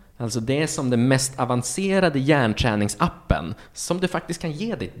 Alltså det är som den mest avancerade hjärnträningsappen som du faktiskt kan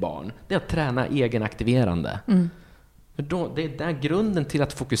ge ditt barn. Det är att träna egenaktiverande. För då, det är där grunden till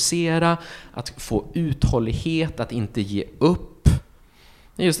att fokusera, att få uthållighet, att inte ge upp.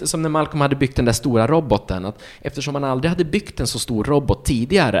 Just som när Malcolm hade byggt den där stora roboten. Att eftersom han aldrig hade byggt en så stor robot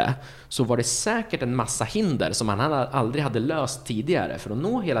tidigare, så var det säkert en massa hinder som han aldrig hade löst tidigare för att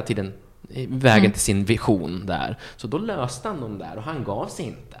nå hela tiden vägen till sin vision där. Så då löste han dem där och han gav sig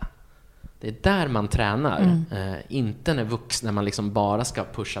inte. Det är där man tränar. Inte när man liksom bara ska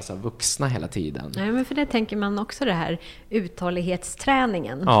pushas av vuxna hela tiden. Nej, men för det tänker man också det här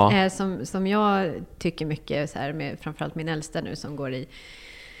uthållighetsträningen. Ja. Som jag tycker mycket så här med framförallt min äldsta nu som går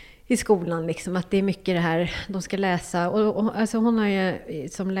i skolan. Liksom, att det är mycket det här de ska läsa. Och alltså hon har ju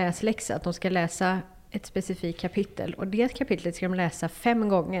som läsläxa att de ska läsa ett specifikt kapitel. Och det kapitlet ska de läsa 5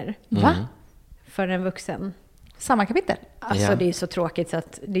 gånger. Va? För en vuxen. Samma kapitel? Alltså det är så tråkigt så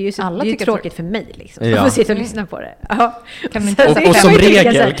att det är ju Alla det är tråkigt för mig liksom. Ja. Man får sitta och lyssna på det. Ja. Kan inte och som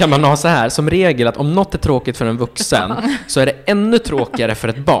regel kan man ha så här, som regel att om något är tråkigt för en vuxen så är det ännu tråkigare för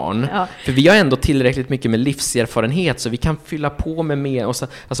ett barn. Ja. För vi har ändå tillräckligt mycket med livserfarenhet så vi kan fylla på med mer. Och så,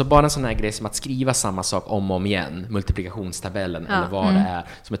 alltså bara en sån här grej som att skriva samma sak om och om igen, multiplikationstabellen eller vad det är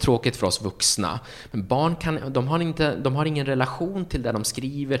som är tråkigt för oss vuxna. Men barn de har ingen relation till det de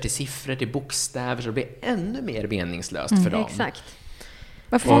skriver, till siffror, till bokstäver, så det blir ännu mer meningslöst för dem. Exakt.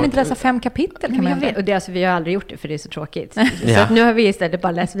 Varför får man inte läsa 5 kapitel? Kan man vet, och det, alltså, vi har aldrig gjort det för det är så tråkigt. Ja. Så att nu har vi istället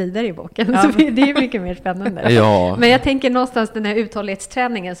bara läst vidare i boken. Så det är ju mycket mer spännande. Ja. Men jag tänker någonstans den här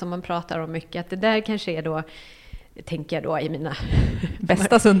uthållighetsträningen som man pratar om mycket, att det där kanske är då, tänker jag då i mina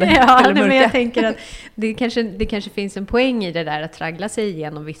bästa stunder. Ja, men jag tänker att det kanske finns en poäng i det där att traggla sig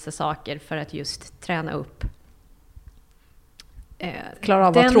igenom vissa saker för att just träna upp. Klara av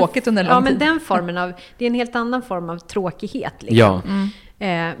att vara tråkigt under lång tid. Men den formen av, det är en helt annan form av tråkighet. Liksom. Ja.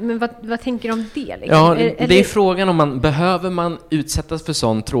 Men vad tänker du om det? Liksom? Ja, det är frågan om behöver man utsättas för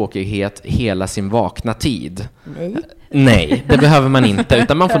sån tråkighet hela sin vakna tid? Nej, det behöver man inte,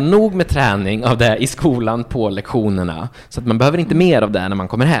 utan man får nog med träning av det i skolan på lektionerna, så att man behöver inte mer av det när man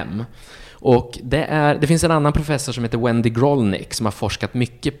kommer hem. Och det finns en annan professor som heter Wendy Grolnick som har forskat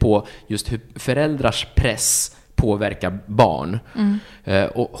mycket på just hur föräldrars press påverkar barn.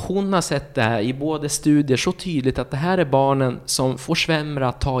 Och hon har sett det här i både studier så tydligt att det här är barnen som får svämra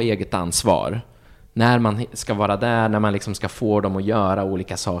att ta eget ansvar när man ska vara där, när man liksom ska få dem att göra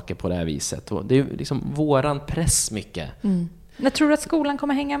olika saker på det här viset. Och det är liksom våran press mycket. Jag tror att skolan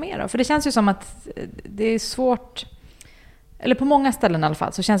kommer hänga med då? För det känns ju som att det är svårt, eller på många ställen i alla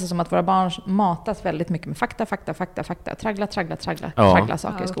fall, så känns det som att våra barn matas väldigt mycket med fakta. Traggla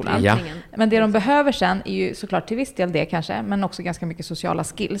saker i skolan. Ja. Men det de behöver sen är ju såklart till viss del det kanske, men också ganska mycket sociala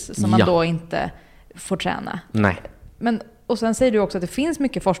skills som man då inte får träna. Nej. Och sen säger du också att det finns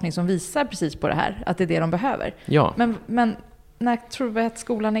mycket forskning som visar precis på det här, att det är det de behöver. Ja. Men när tror vi att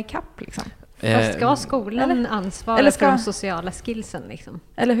skolan är i kapp liksom? Fast ska skolan ansvara för de sociala skillsen? Liksom?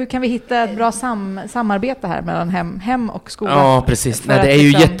 Eller hur kan vi hitta ett bra samarbete här mellan hem och skola? Ja, precis. Nej, att det är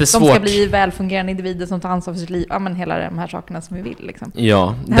ju jättesvårt. De ska bli välfungerande individer som tar ansvar för sitt liv. Ja, men hela de här sakerna som vi vill. Liksom.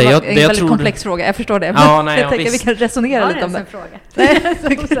 Ja, det här var en väldigt komplex fråga. Jag förstår det. Ja, nej, jag tänker vi kan resonera lite om det.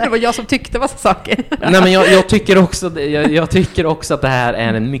 Det var jag som tyckte massa saker. Nej, men jag tycker också att det här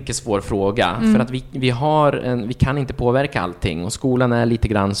är en mycket svår fråga. För att vi kan inte påverka allting. Och skolan är lite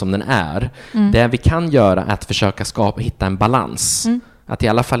grann som den är. Det vi kan göra är att försöka hitta en balans. Att i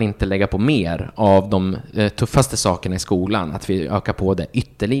alla fall inte lägga på mer av de tuffaste sakerna i skolan. Att vi ökar på det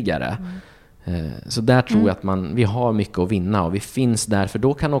ytterligare. Så där tror jag att vi har mycket att vinna. Och vi finns där. För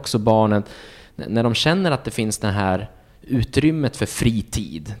då kan också barnen, när de känner att det finns det här utrymmet för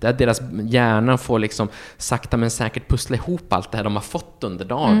fritid, där deras hjärna får liksom sakta men säkert pussla ihop allt det här de har fått under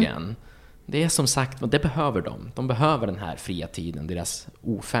dagen. Det är som sagt, det behöver de. De behöver den här fria tiden, deras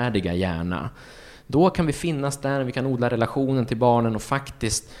ofärdiga hjärna. Då kan vi finnas där, vi kan odla relationen till barnen och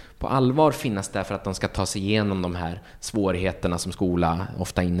faktiskt på allvar finnas där för att de ska ta sig igenom de här svårigheterna som skola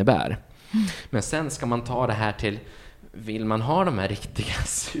ofta innebär. Men sen ska man ta det här till, vill man ha de här riktiga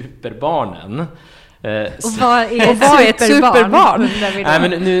superbarnen? Och vad är ett superbarn? Nej,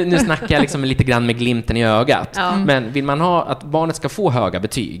 men nu snackar jag liksom lite grann med glimten i ögat. Men vill man ha att barnet ska få höga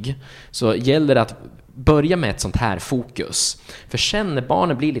betyg, så gäller det att börja med ett sånt här fokus. För sen när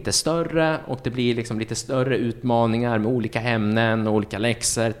barnen blir lite större och det blir liksom lite större utmaningar med olika ämnen, olika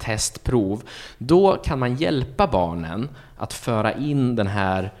läxor, test, prov, då kan man hjälpa barnen att föra in den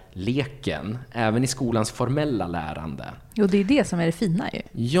här leken även i skolans formella lärande. Jo, det är det som är det fina ju.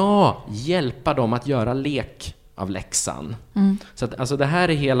 Ja, hjälpa dem att göra lek av läxan. Så att, alltså det här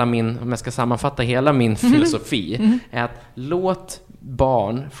är hela min, om jag ska sammanfatta hela min filosofi, är att låt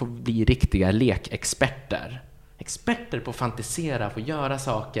barn få bli riktiga lekexperter. Experter på att fantisera, på att göra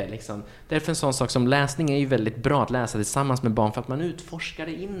saker. Liksom. Därför en sån sak som läsning är ju väldigt bra att läsa tillsammans med barn för att man utforskar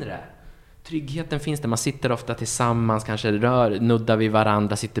det inre. Tryggheten finns där, man sitter ofta tillsammans, kanske nuddar vid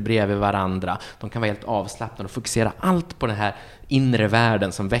varandra, sitter bredvid varandra. De kan vara helt avslappnade och fokusera allt på den här inre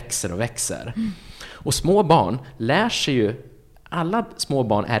världen som växer och växer. Och små barn lär sig ju, alla små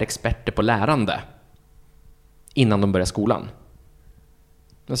barn är experter på lärande innan de börjar skolan.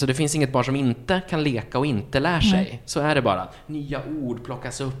 Alltså det finns inget barn som inte kan leka och inte lär sig. Så är det bara. Nya ord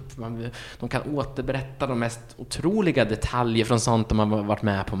plockas upp. De kan återberätta de mest otroliga detaljer från sånt de har varit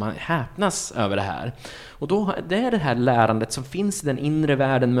med på. Man häpnas över det här. Och då det är det här lärandet som finns i den inre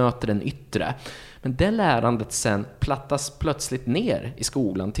världen möter den yttre. Men det lärandet sen plattas plötsligt ner i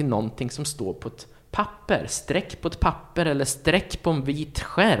skolan till någonting som står på ett papper, streck på ett papper eller streck på en vit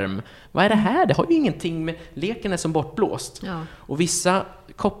skärm. Vad är det här? Det har ju ingenting med, leken är som bortblåst. Ja. Och vissa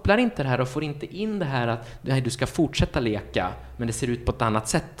kopplar inte det här och får inte in det här att du ska fortsätta leka men det ser ut på ett annat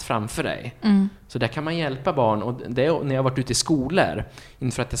sätt framför dig. Så där kan man hjälpa barn, och det är när jag har varit ute i skolor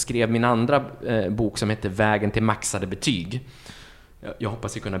inför att jag skrev min andra bok som heter Vägen till maxade betyg. Jag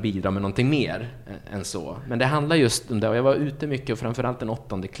hoppas kunna bidra med någonting mer än så. Men det handlar just om det. Och jag var ute mycket och framförallt en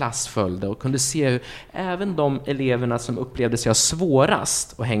 8:e klass följde och kunde se hur även de eleverna som upplevde sig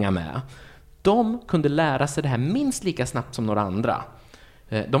svårast att hänga med, de kunde lära sig det här minst lika snabbt som några andra.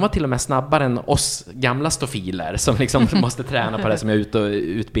 De var till och med snabbare än oss gamla stofiler som liksom måste träna på det som är ute och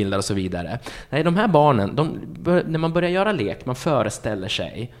utbildar och så vidare. Nej, de här barnen, när man börjar göra lek, man föreställer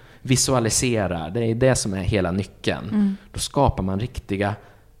sig, visualiserar, det är det som är hela nyckeln. Då skapar man riktiga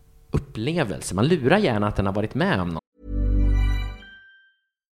upplevelser. Man lurar gärna att den har varit med om något.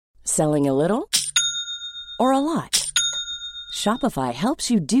 Selling a little or a lot? Shopify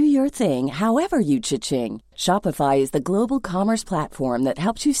helps you do your thing however you cha-ching. Shopify is the global commerce platform that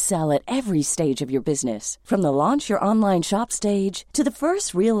helps you sell at every stage of your business. From the launch your online shop stage to the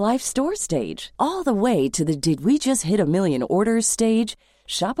first real-life store stage, all the way to the did we just hit a million orders stage.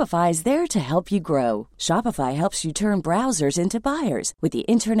 Shopify is there to help you grow. Shopify helps you turn browsers into buyers with the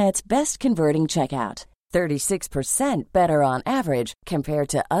internet's best converting checkout. 36% better on average compared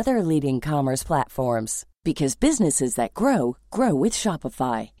to other leading commerce platforms. Because businesses that grow, grow with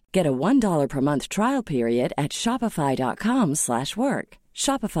Shopify. Get a $1 per month trial period at shopify.com/work.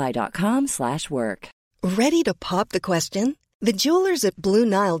 Shopify.com/work. Ready to pop the question? The jewelers at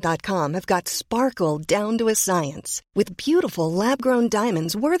BlueNile.com have got sparkle down to a science with beautiful lab-grown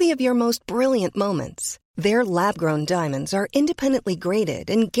diamonds worthy of your most brilliant moments. Their lab-grown diamonds are independently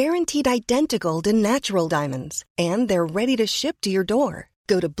graded and guaranteed identical to natural diamonds. And they're ready to ship to your door.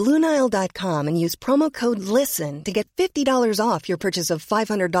 Go to BlueNile.com and use promo code LISTEN to get $50 off your purchase of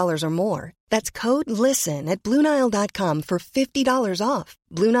 $500 or more. That's code LISTEN at BlueNile.com for $50 off.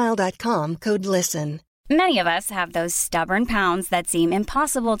 BlueNile.com, code LISTEN. Many of us have those stubborn pounds that seem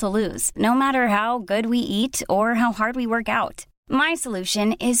impossible to lose, no matter how good we eat or how hard we work out. My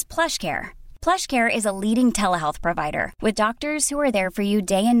solution is PlushCare. PlushCare is a leading telehealth provider with doctors who are there for you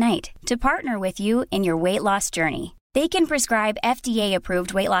day and night to partner with you in your weight loss journey. They can prescribe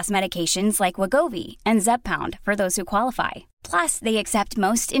FDA-approved weight loss medications like Wegovy and Zepbound for those who qualify. Plus, they accept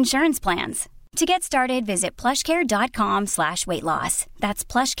most insurance plans. To get started, visit plushcare.com/weightloss.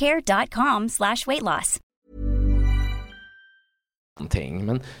 That's plushcare.com/weightloss.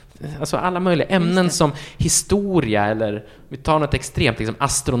 Men alltså alla möjliga ämnen som historia eller vi tar något extremt, liksom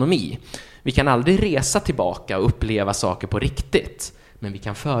astronomi. Vi kan aldrig resa tillbaka och uppleva saker på riktigt, men vi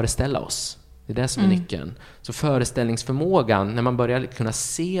kan föreställa oss. Det är det som är nyckeln. Så föreställningsförmågan, när man börjar kunna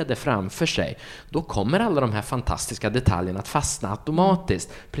se det framför sig, då kommer alla de här fantastiska detaljerna att fastna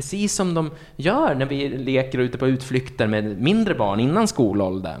automatiskt. Precis som de gör när vi leker ute på utflykter med mindre barn innan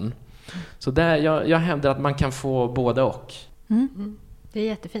skolåldern. Så där, jag hävdar att man kan få både och. Det är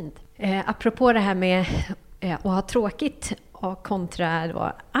jättefint. Apropå det här med att ha tråkigt och kontra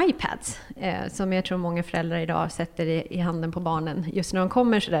då iPads, som jag tror många föräldrar idag sätter i handen på barnen just när de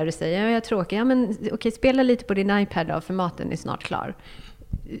kommer så där och säger jag är tråkig, ja men okej, spela lite på din iPad då, för maten är snart klar.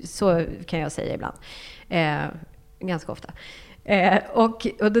 Så kan jag säga ibland, ganska ofta. Och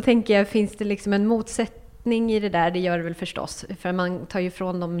då tänker jag, finns det liksom en motsättning i det där? Det gör det väl förstås, för man tar ju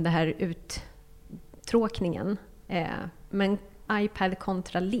ifrån dem det här uttråkningen, men iPad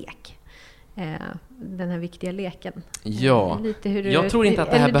kontra lek, den här viktiga leken. Ja, lite hur jag tror inte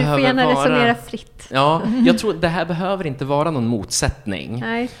att det här behöver vara... Du får gärna resonera vara... fritt. Ja, jag tror det här behöver inte vara någon motsättning.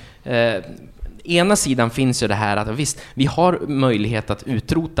 Nej. Ena sidan finns ju det här att visst, vi har möjlighet att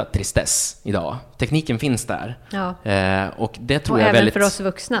utrota tristess idag. Tekniken finns där. Ja. Och det tror och jag även väldigt... för oss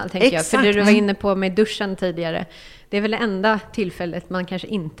vuxna, tänker jag. För det du var inne på med duschen tidigare, det är väl det enda tillfället man kanske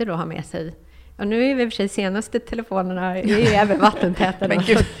inte då har med sig. Och nu är vi i och för sig senaste telefonerna är ju även vattentäta. Men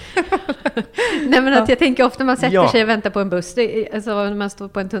gud. Nej, men att jag tänker ofta man sätter sig och väntar på en buss. Alltså när man står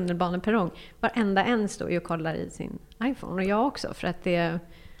på en tunnelbaneperrong. Varenda en står ju och kollar i sin iPhone. Och jag också, för att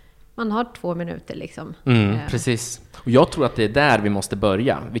man har 2 minuter liksom. Precis. Och jag tror att det är där vi måste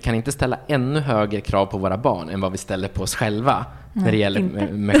börja. Vi kan inte ställa ännu högre krav på våra barn än vad vi ställer på oss själva. När det gäller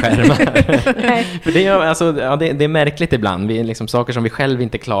med skärmar. För det är märkligt ibland. Vi, liksom, saker som vi själv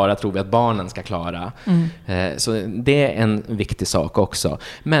inte klarar tror vi att barnen ska klara. Så det är en viktig sak också.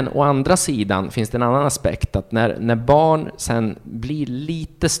 Men å andra sidan finns det en annan aspekt. Att när barn sen blir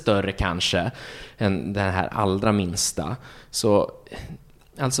lite större kanske än den här allra minsta, så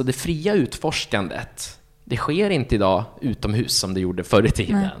alltså det fria utforskandet, det sker inte idag utomhus som det gjorde förr i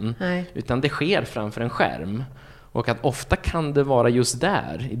tiden. Nej. Utan det sker framför en skärm. Och att ofta kan det vara just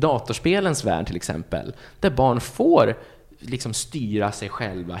där, i datorspelens värld till exempel, där barn får liksom styra sig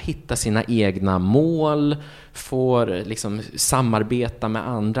själva, hitta sina egna mål, får liksom samarbeta med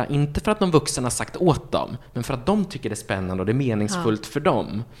andra. Inte för att de vuxna har sagt åt dem, men för att de tycker det är spännande och det är meningsfullt för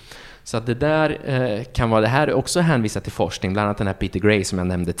dem. Så att det där kan vara, det här också hänvisat till forskning, bland annat den här Peter Gray som jag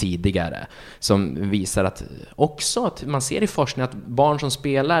nämnde tidigare, som visar att också att man ser i forskning att barn som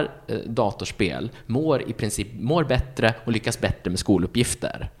spelar datorspel i princip mår bättre och lyckas bättre med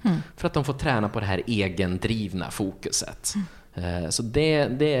skoluppgifter. För att de får träna på det här egendrivna fokuset. Så det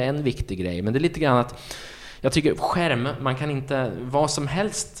är en viktig grej. Men det är lite grann att jag tycker skärm, man kan inte, vad som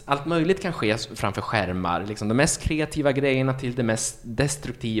helst, allt möjligt kan ske framför skärmar. Liksom de mest kreativa grejerna till det mest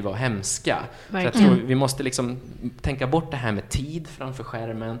destruktiva och hemska. Så jag tror vi måste liksom tänka bort det här med tid framför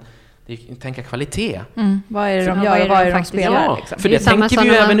skärmen. Tänka kvalitet. Vad är det de gör och vad är det de spelar? Ja, liksom. För det tänker vi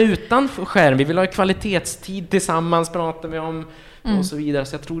ju även utanför skärm. Vi vill ha kvalitetstid tillsammans, pratar vi om och så vidare.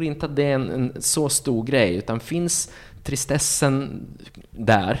 Så jag tror inte att det är en så stor grej, utan finns tristessen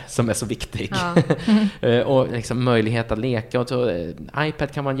där som är så viktig. Och liksom möjlighet att leka. Och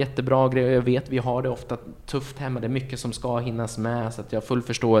iPad kan vara en jättebra grej. Jag vet, vi har det ofta tufft hemma. Det är mycket som ska hinnas med, så att jag har full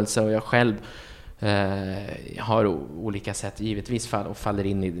förståelse, och jag själv har olika sätt givetvis faller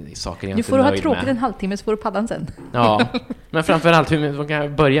in i saker jag nu inte får är du nöjd ha tråkigt med. En halvtimme så får du paddan sen. Ja, men framförallt hur kan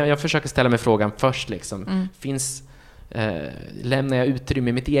jag börja? Jag försöker ställa mig frågan först liksom. Lämnar jag utrymme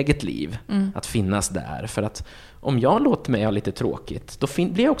i mitt eget liv att finnas där? För att om jag låter mig ha lite tråkigt, då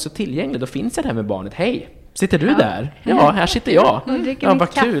blir jag också tillgänglig. Då finns jag där med barnet. Hej, sitter du där? Ja, här sitter jag. Ja,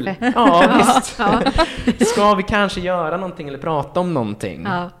 vad kul. Ja, visst. Ska vi kanske göra någonting eller prata om någonting?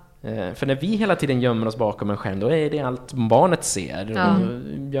 Ja. För när vi hela tiden gömmer oss bakom en skärm, då är det allt barnet ser. Och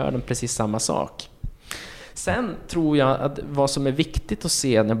då gör de precis samma sak. Sen tror jag att vad som är viktigt att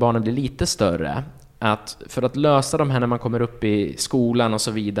se när barnen blir lite större, att för att lösa de här när man kommer upp i skolan och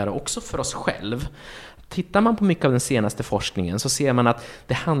så vidare, också för oss själv. Tittar man på mycket av den senaste forskningen så ser man att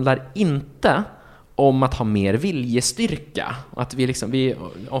det handlar inte om att ha mer viljestyrka. Att vi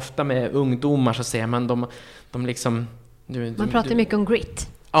ofta med ungdomar så ser man de liksom... Man pratar mycket om grit.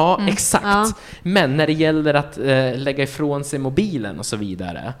 Ja, exakt. Ja. Men när det gäller att lägga ifrån sig mobilen och så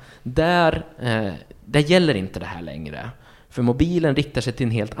vidare, där gäller inte det här längre. För mobilen riktar sig till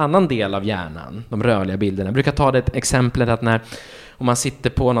en helt annan del av hjärnan, de rörliga bilderna. Jag brukar ta det exemplet att om man sitter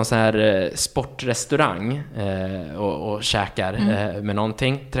på någon sån här sportrestaurang och käkar med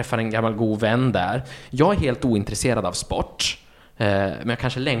någonting, träffar en gammal god vän där. Jag är helt ointresserad av sport, men jag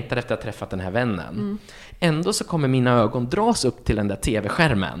kanske längtar efter att ha träffat den här vännen. Ändå så kommer mina ögon dras upp till den där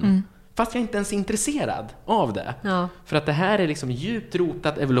tv-skärmen. Fast jag inte ens är intresserad av det. Ja. För att det här är liksom djupt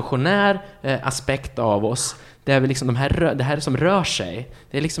rotat evolutionär aspekt av oss. Det är väl liksom det här som rör sig.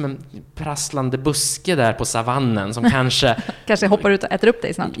 Det är liksom en prasslande buske där på savannen som kanske hoppar ut och äter upp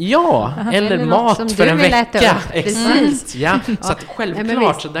dig snart. Ja, eller mat för en vecka. Exakt. Ja. Så att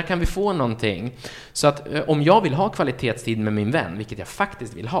självklart så där kan vi få någonting. Så att om jag vill ha kvalitetstid med min vän, vilket jag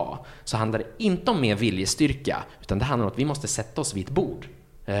faktiskt vill ha, så handlar det inte om mer viljestyrka, utan det handlar om att vi måste sätta oss vid ett bord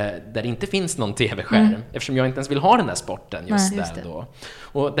där det inte finns någon tv-skärm, eftersom jag inte ens vill ha den där sporten just där då.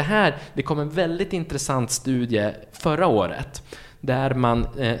 Och det kom en väldigt intressant studie förra året där man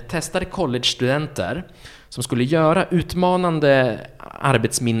testade college-studenter som skulle göra utmanande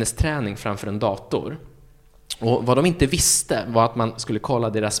arbetsminnesträning framför en dator. Och vad de inte visste var att man skulle kolla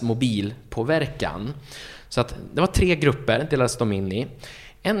deras mobilpåverkan. Så att det var 3 grupper delades de in i.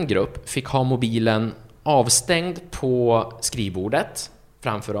 En grupp fick ha mobilen avstängd på skrivbordet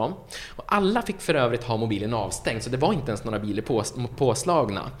framför dem. Och alla fick för övrigt ha mobilen avstängd, så det var inte ens några bilar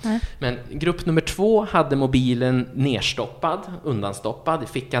påslagna. Men grupp nummer 2 hade mobilen nerstoppad, undanstoppad i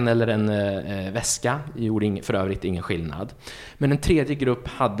fickan eller en väska. Det gjorde för övrigt ingen skillnad. Men en tredje grupp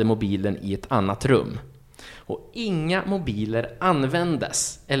hade mobilen i ett annat rum. Och inga mobiler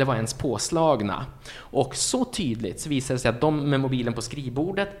användes eller var ens påslagna. Och så tydligt så visade det sig att de med mobilen på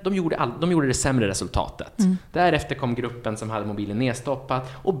skrivbordet, de gjorde det sämre resultatet. Därefter kom gruppen som hade mobilen nedstoppad,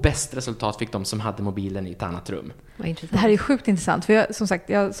 och bäst resultat fick de som hade mobilen i ett annat rum. Det här är sjukt intressant, för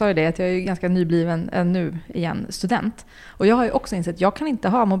jag sa ju det att jag är ju ganska nybliven nu igen student. Och jag har ju också insett att jag kan inte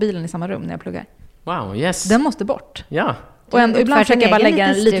ha mobilen i samma rum när jag pluggar. Wow, yes. Den måste bort. Ja. Och ibland försöker jag bara lägga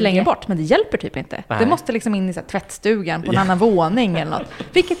den lite längre bort, men det hjälper typ inte. Nej. Det måste liksom in i tvättstugan på en annan våning eller något.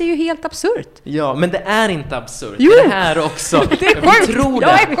 Vilket är ju helt absurt. Ja, men det är inte absurt. Jo. Det här också. Det är sjukt. Vi tror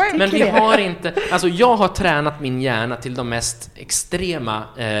det. Men vi har inte... Alltså jag har tränat min hjärna till de mest extrema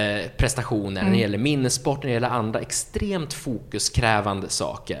prestationer när det gäller minnessport, när det gäller andra extremt fokuskrävande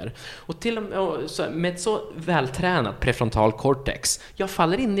saker. Och till och med så vältränat prefrontal cortex. Jag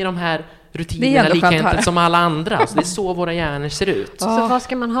faller in i de här rutinerna lika enkelt som alla andra. Så det är så våra hjärnor ser ut. Så vad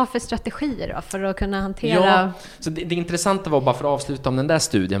ska man ha för strategier då för att kunna hantera... Ja, så det intressanta var, bara för att avsluta om den där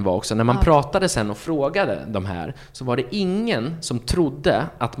studien, var också när man pratade sen och frågade de här, så var det ingen som trodde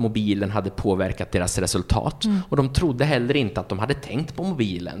att mobilen hade påverkat deras resultat. Och de trodde heller inte att de hade tänkt på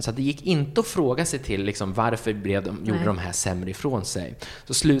mobilen. Så det gick inte att fråga sig till liksom, varför gjorde de här sämre ifrån sig.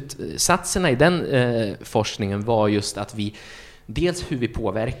 Så slutsatserna i den forskningen var just att dels hur vi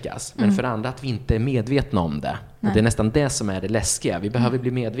påverkas, men för andra att vi inte är medvetna om det. Och det är nästan det som är det läskiga. Vi behöver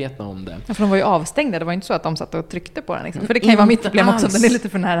bli medvetna om det. Ja, för de var ju avstängda. Det var inte så att de satt och tryckte på den. Liksom. För det kan ju vara mitt problem också om den är lite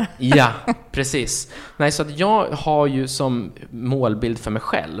för nära. Ja, precis. Nej, så att jag har ju som målbild för mig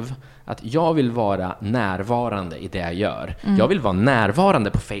själv att jag vill vara närvarande i det jag gör. Jag vill vara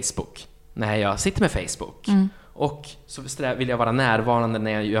närvarande på Facebook när jag sitter med Facebook. Och så vill jag vara närvarande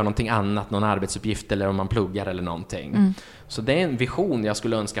när jag gör någonting annat, någon arbetsuppgift eller om man pluggar eller någonting. Så det är en vision jag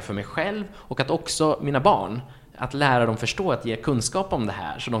skulle önska för mig själv och att också mina barn, att lära dem förstå, att ge kunskap om det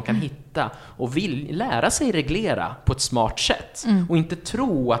här så de kan hitta och vill lära sig reglera på ett smart sätt. Och inte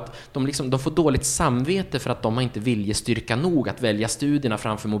tro att de får dåligt samvete för att de har inte viljestyrka nog att välja studierna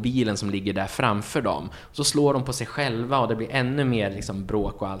framför mobilen som ligger där framför dem. Så slår de på sig själva och det blir ännu mer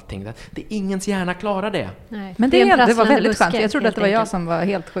bråk och allting. Det är ingens hjärna klarar det. Nej, men det var väldigt skönt. Jag trodde att det var jag som var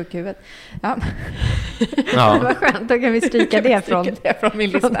helt sjuk i huvudet. Ja. Det var skönt, då kan vi stryka det från min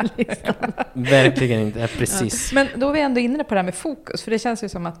lista. Verkligen inte, precis. Men då är vi ändå inne på det här med fokus. För det känns ju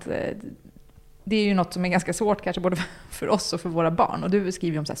som att det är ju något som är ganska svårt kanske både för oss och för våra barn. Och du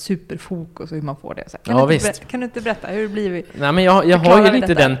skriver om så här superfokus och hur man får det. Så här, kan du inte berätta, hur blir vi? Nej, men jag har ju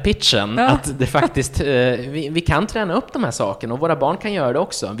lite den pitchen att det faktiskt, vi kan träna upp de här sakerna och våra barn kan göra det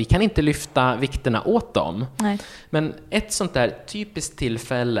också. Vi kan inte lyfta vikterna åt dem. Nej. Men ett sånt där typiskt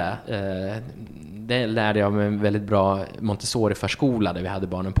tillfälle, det lärde jag mig en väldigt bra Montessori-förskola där vi hade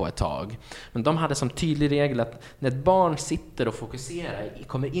barnen på ett tag. Men de hade som tydlig regel att när ett barn sitter och fokuserar,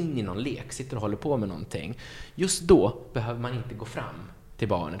 kommer in i någon lek, sitter och håller på med någonting, just då behöver man inte gå fram till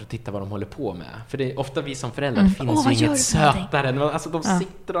barnet och titta vad de håller på med. För det är ofta vi som föräldrar, det finns ju inget sötare. Alltså de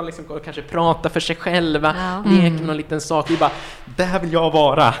sitter och kanske pratar för sig själva, leker med någon liten sak. Vi bara, där vill jag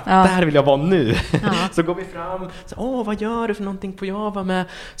vara. Där vill jag vara nu. Så går vi fram. Så, vad gör du för någonting på Java med?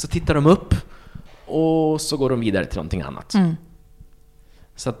 Så tittar de upp. Och så går de vidare till någonting annat.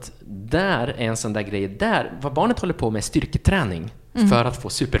 Så att där är en sån där grej. Där, vad barnet håller på med är styrketräning för att få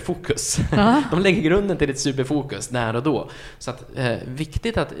superfokus. De lägger grunden till ett superfokus där och då. Så att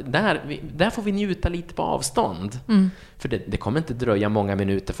viktigt att där får vi njuta lite på avstånd. För det kommer inte dröja många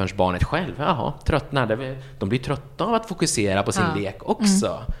minuter förrän barnet själv tröttnar. De blir trötta av att fokusera på sin lek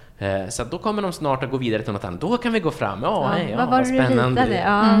också. Så att då kommer de snart att gå vidare till något annat. Då kan vi gå fram. Vad spännande.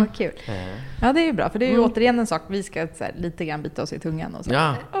 Ja, kul. Ja, det är ju bra. För det är ju återigen en sak vi ska så här, lite grann bita oss i tungan. Och så.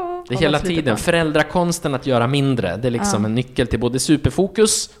 Ja, det är hela tiden. Föräldrakonsten att göra mindre. Det är liksom en nyckel till både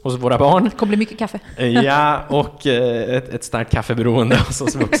superfokus hos våra barn. Det kommer bli mycket kaffe. Ja, och ett starkt kaffeberoende hos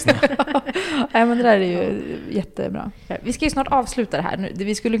oss vuxna. Ja, men det där är ju jättebra. Vi ska ju snart avsluta det här.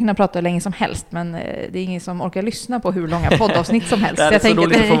 Vi skulle kunna prata hur länge som helst, men det är ingen som orkar lyssna på hur långa poddavsnitt som helst. Det är så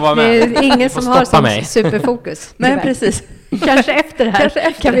roligt att få vara med. Det är ingen som har som superfokus. Nej, precis. Kanske efter det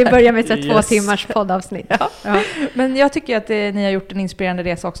här kan vi börja med 2 timmars poddavsnitt. Ja. Men jag tycker att ni har gjort en inspirerande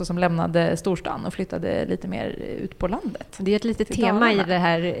resa också som lämnade storstan och flyttade lite mer ut på landet. Det är ett litet tema i den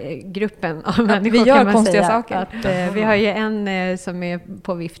här gruppen av människor. Vi gör konstiga saker. Att, vi har ju en som är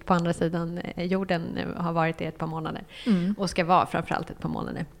på vift på andra sidan jorden, har varit i ett par månader och ska vara framförallt ett par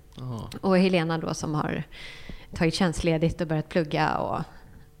månader. Och Helena då som har tagit tjänstledigt och börjat plugga och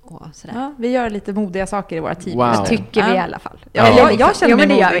sådär. Ja, vi gör lite modiga saker i våra tid. Wow. Det tycker vi i alla fall. Jag känner mig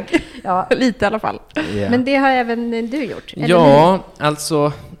modig. Ja. Lite i alla fall. Yeah. Men det har även du gjort?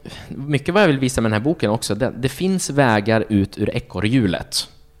 Alltså mycket vad jag vill visa med den här boken också. Det finns vägar ut ur ekorrhjulet.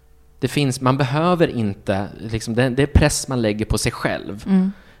 Man behöver inte, liksom, det är press man lägger på sig själv.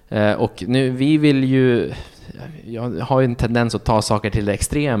 Och nu, vi vill ju, jag har ju en tendens att ta saker till det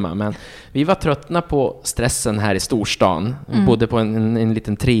extrema, men vi var tröttna på stressen här i storstan. Bodde på en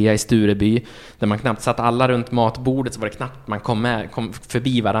liten trea i Stureby där man knappt satt alla runt matbordet, så var det knappt man kom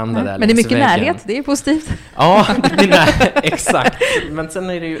förbi varandra. Där men det är mycket väggen. närhet, det är positivt. Ja, exakt. Men sen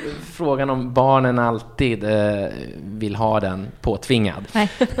är det ju frågan om barnen alltid vill ha den påtvingad. Nej.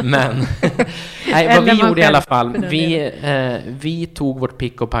 Men vad vi gjorde i alla fall, vi tog vårt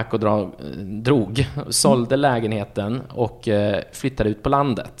pick och pack och drog, sålde lägenheten och flyttade ut på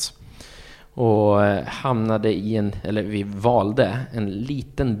landet. Och hamnade vi valde en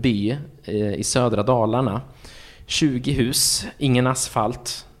liten by i södra Dalarna. 20 hus, ingen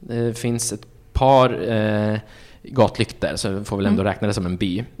asfalt. Det finns ett par gatlyktor, så får väl ändå räkna det som en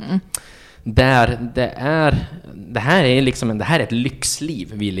by. Där det här är ett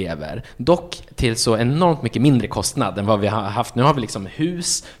lyxliv vi lever. Dock till så enormt mycket mindre kostnad än vad vi har haft. Nu har vi liksom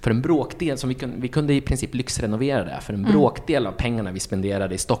hus för en bråkdel som vi kunde i princip lyxrenovera det för en bråkdel av pengarna vi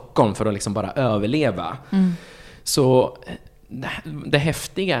spenderade i Stockholm för att liksom bara överleva. Så det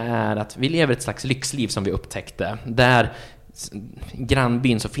häftiga är att vi lever ett slags lyxliv som vi upptäckte, där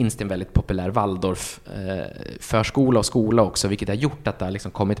grannbyn så finns det en väldigt populär Waldorf förskola och skola också, vilket har gjort att det har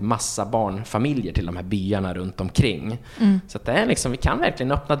liksom kommit massa barnfamiljer till de här byarna runt omkring. Så att det är liksom, vi kan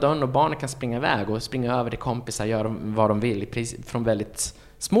verkligen öppna dörren och barnen kan springa iväg och springa över till kompisar, göra vad de vill från väldigt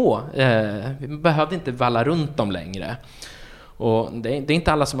små. Vi behövde inte valla runt dem längre. Och det är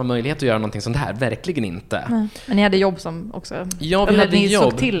inte alla som har möjlighet att göra någonting sånt här, verkligen inte. Nej. Men ni hade jobb som också... Ja, vi hade ni jobb.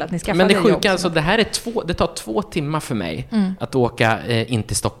 såg till att ni skaffade men det sjuka, jobb. alltså, det tar 2 timmar för mig att åka in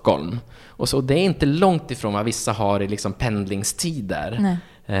till Stockholm. Och så det är inte långt ifrån vad vissa har i liksom pendlingstider.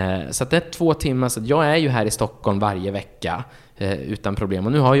 Så att det är 2 timmar, så jag är ju här i Stockholm varje vecka utan problem.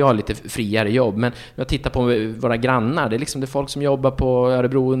 Och nu har jag lite friare jobb, men jag tittar på våra grannar, det är liksom det folk som jobbar på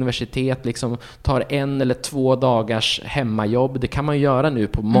Örebro universitet liksom tar 1 eller 2 dagars hemmajobb. Det kan man ju göra nu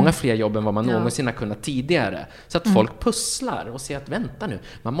på många fler jobb än vad man någonsin har kunnat tidigare. Så att folk pusslar och ser att vänta nu,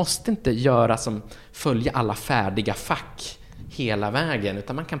 man måste inte göra som följa alla färdiga fack hela vägen,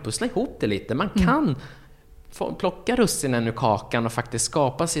 utan man kan pussla ihop det lite. Man kan plocka russinen ur kakan och faktiskt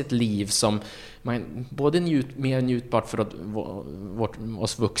skapa sig ett liv som man både mer njutbart för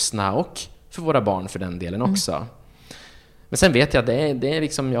oss vuxna och för våra barn för den delen också. Men sen vet jag, det är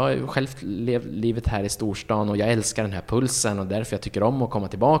liksom, jag har själv levt livet här i storstan och jag älskar den här pulsen och därför jag tycker om att komma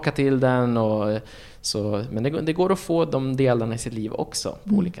tillbaka till den. Och så, men det går att få de delarna i sitt liv också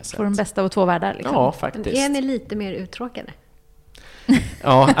på olika sätt. Få den bästa av 2 världar. Liksom. Ja, faktiskt. Men är ni lite mer uttråkade?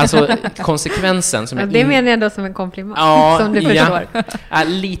 Ja, alltså konsekvensen som det menar jag då som en komplimang, som du förstår.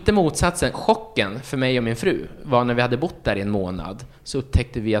 Lite motsatsen. Chocken för mig och min fru var när vi hade bott där i en månad, så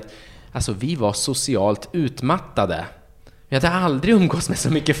upptäckte vi att alltså, vi var socialt utmattade. Vi hade aldrig umgås med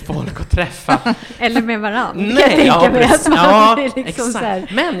så mycket folk att träffa. Eller med varandra. Nej,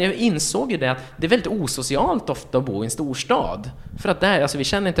 exakt. Men jag insåg ju det att det är väldigt osocialt ofta att bo i en storstad. För att där, alltså, vi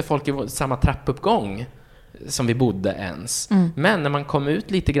känner inte folk i samma trappuppgång som vi bodde ens. Men när man kom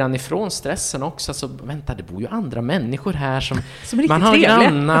ut lite grann ifrån stressen också, så vänta, det bor ju andra människor här som man har trevliga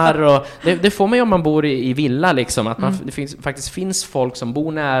grannar och det får man ju om man bor i villa liksom, att det finns folk som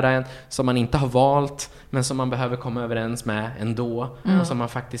bor nära en som man inte har valt men som man behöver komma överens med ändå och som man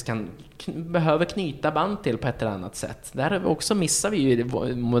faktiskt behöver knyta band till på ett eller annat sätt. Där också missar vi ju i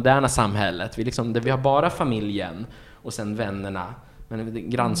det moderna samhället. Vi har bara familjen och sen vännerna. Men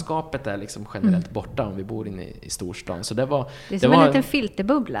grannskapet är liksom generellt borta om vi bor inne i storstan. Så det är som en liten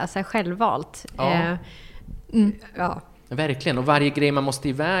filterbubbla, så här självvalt. Ja. Verkligen. Och varje grej man måste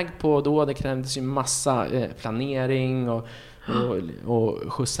iväg på då, det krävdes ju massa planering och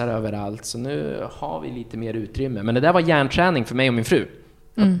skjutsar överallt. Så nu har vi lite mer utrymme. Men det där var hjärnträning för mig och min fru.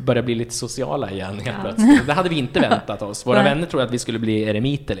 Att börja bli lite sociala igen helt plötsligt. Det hade vi inte väntat oss. Våra vänner tror att vi skulle bli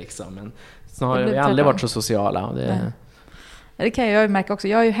eremiter liksom. Men snarare har vi aldrig varit så sociala. Och det kan jag ju märka också.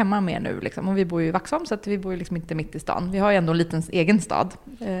 Jag är ju hemma mer nu liksom, och vi bor ju i Vaxholm, så att vi bor ju liksom inte mitt i stan. Vi har ju ändå en liten egen stad.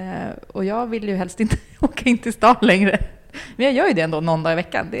 Och jag vill ju helst inte åka in till stan längre. Men jag gör ju det ändå någon dag i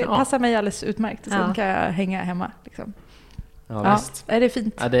veckan. Det passar mig alldeles utmärkt. Sen kan jag hänga hemma liksom. Ja, visst. Är det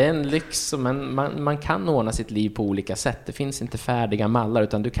fint? Ja, det är en lyx, men man kan ordna sitt liv på olika sätt. Det finns inte färdiga mallar,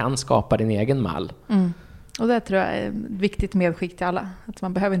 utan du kan skapa din egen mall. Och det tror jag är ett viktigt medskick till alla. Att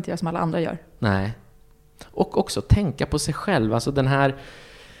man behöver inte göra som alla andra gör. Nej. Och också tänka på sig själv. Alltså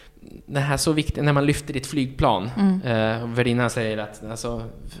det här så viktigt när man lyfter ditt flygplan. Värdinnan säger att alltså,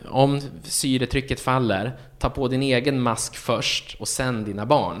 om syretrycket faller, ta på din egen mask först och sen dina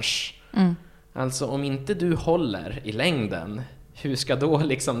barns. Alltså om inte du håller i längden, hur ska då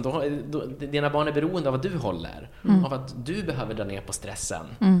liksom då dina barn är beroende av att du håller, av att du behöver dra ner på stressen.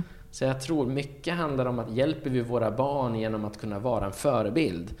 Så jag tror mycket handlar om att hjälper vi våra barn genom att kunna vara en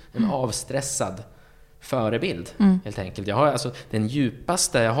förebild, en avstressad förebild helt enkelt. Jag har den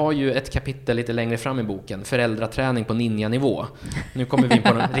djupaste, jag har ju ett kapitel lite längre fram i boken, föräldraträning på ninja-nivå. Nu kommer vi in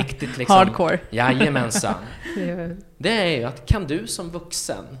på något riktigt liksom hardcore. Jajamensan. Det är ju att kan du som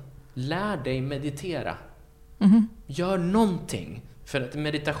vuxen lär dig meditera. Gör någonting. För att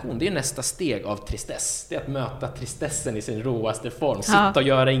meditation, det är nästa steg av tristess. Det är att möta tristessen i sin råaste form. Sitta och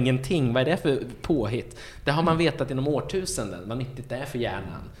göra ingenting. Vad är det för påhitt? Det har man vetat inom årtusenden, vad nyttigt det är för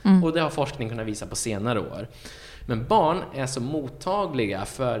hjärnan. Och det har forskning kunnat visa på senare år. Men barn är så mottagliga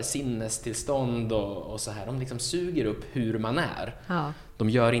för sinnestillstånd och så här. De liksom suger upp hur man är. De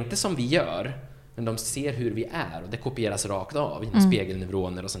gör inte som vi gör, men de ser hur vi är och det kopieras rakt av genom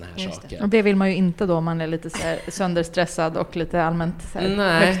spegelneuroner och såna här saker. Och det vill man ju inte då man är lite så här sönderstressad och lite allmänt så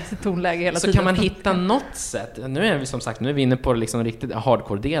här högt tonläge hela tiden. Så kan man hitta något sätt. Nu är vi som sagt, nu är vi inne på liksom riktigt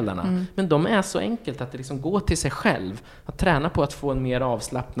hardcore-delarna. Men de är så enkelt att det liksom går till sig själv. Att träna på att få en mer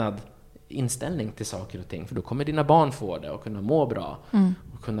avslappnad inställning till saker och ting. För då kommer dina barn få det och kunna må bra.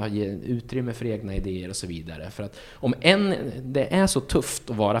 Och kunna ge utrymme för egna idéer och så vidare. För att det är så tufft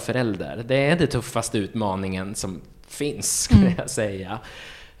att vara förälder. Det är det tuffaste utmaningen som finns, skulle jag säga.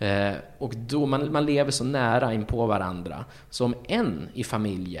 Och då man lever så nära in på varandra. Så om en i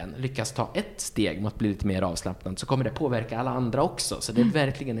familjen lyckas ta ett steg mot att bli lite mer avslappnad, så kommer det påverka alla andra också. Så det är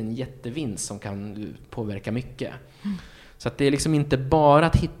verkligen en jättevinst som kan påverka mycket. Så att det är liksom inte bara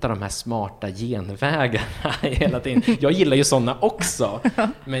att hitta de här smarta genvägarna hela tiden. Jag gillar ju sådana också.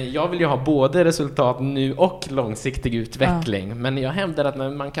 Men jag vill ju ha både resultat nu och långsiktig utveckling. Ja. Men jag hävdar att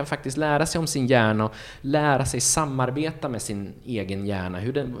man kan faktiskt lära sig om sin hjärna och lära sig samarbeta med sin egen hjärna.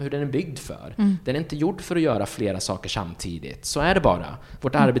 Hur den är byggd för. Den är inte gjord för att göra flera saker samtidigt. Så är det bara.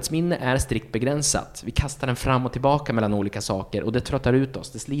 Vårt arbetsminne är strikt begränsat. Vi kastar den fram och tillbaka mellan olika saker. Och det tröttar ut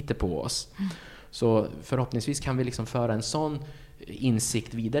oss, det sliter på oss. Så förhoppningsvis kan vi liksom föra en sån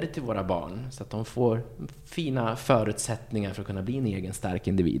insikt vidare till våra barn, så att de får fina förutsättningar för att kunna bli en egen stark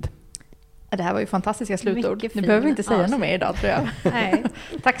individ. Det här var ju fantaskiska slutord. Nu behöver vi inte säga något mer idag, tror jag. Nej.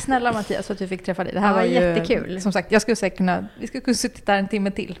 Tack snälla Mattias för att vi fick träffa dig. Det här var ju jättekul. Som sagt, vi skulle kunna sitta där en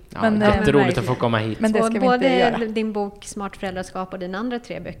timme till. Ja, men jätteroligt att få komma hit. Men det ska vi inte göra. Både din bok Smart föräldraskap och dina andra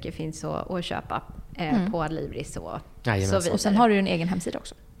 3 böcker finns att köpa på Adlibris och så vidare. Och sen har du en egen hemsida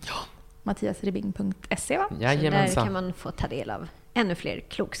också. Ja. mattiasribbing.se, va? Där kan man få ta del av ännu fler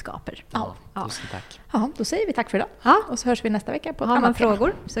klokskaper. Ja. Tusen tack. Ja, då säger vi tack för idag. Ja. Och så hörs vi nästa vecka på ett annat tema. Har man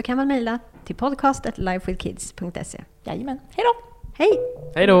frågor så kan man mejla till podcast@lifewithkids.se. Jajamän. Hej då! Hej!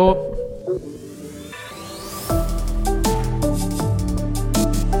 Hej då!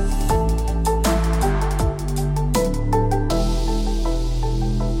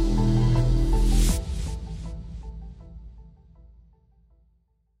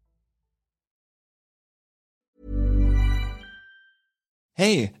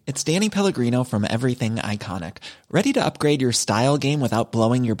 Hey, it's Danny Pellegrino from Everything Iconic. Ready to upgrade your style game without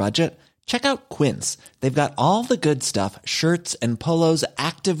blowing your budget? Check out Quince. They've got all the good stuff, shirts and polos,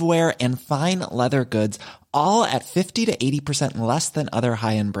 activewear, and fine leather goods, all at 50 to 80% less than other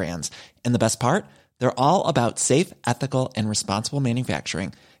high-end brands. And the best part? They're all about safe, ethical, and responsible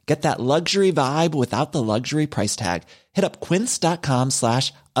manufacturing. Get that luxury vibe without the luxury price tag. Hit up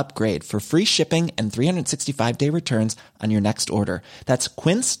quince.com/upgrade for free shipping and 365-day returns on your next order. That's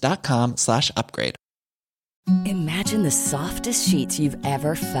quince.com/upgrade. Imagine the softest sheets you've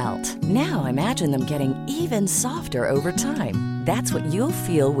ever felt. Now imagine them getting even softer over time. That's what you'll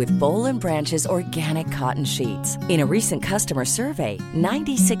feel with Boll & Branch's organic cotton sheets. In a recent customer survey,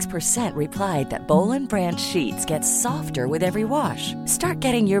 96% replied that Boll & Branch sheets get softer with every wash. Start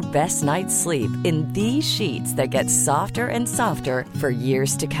getting your best night's sleep in these sheets that get softer and softer for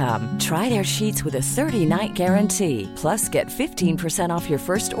years to come. Try their sheets with a 30-night guarantee. Plus, get 15% off your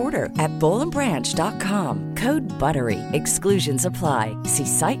first order at bollandbranch.com. Code BUTTERY. Exclusions apply. See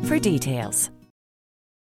site for details.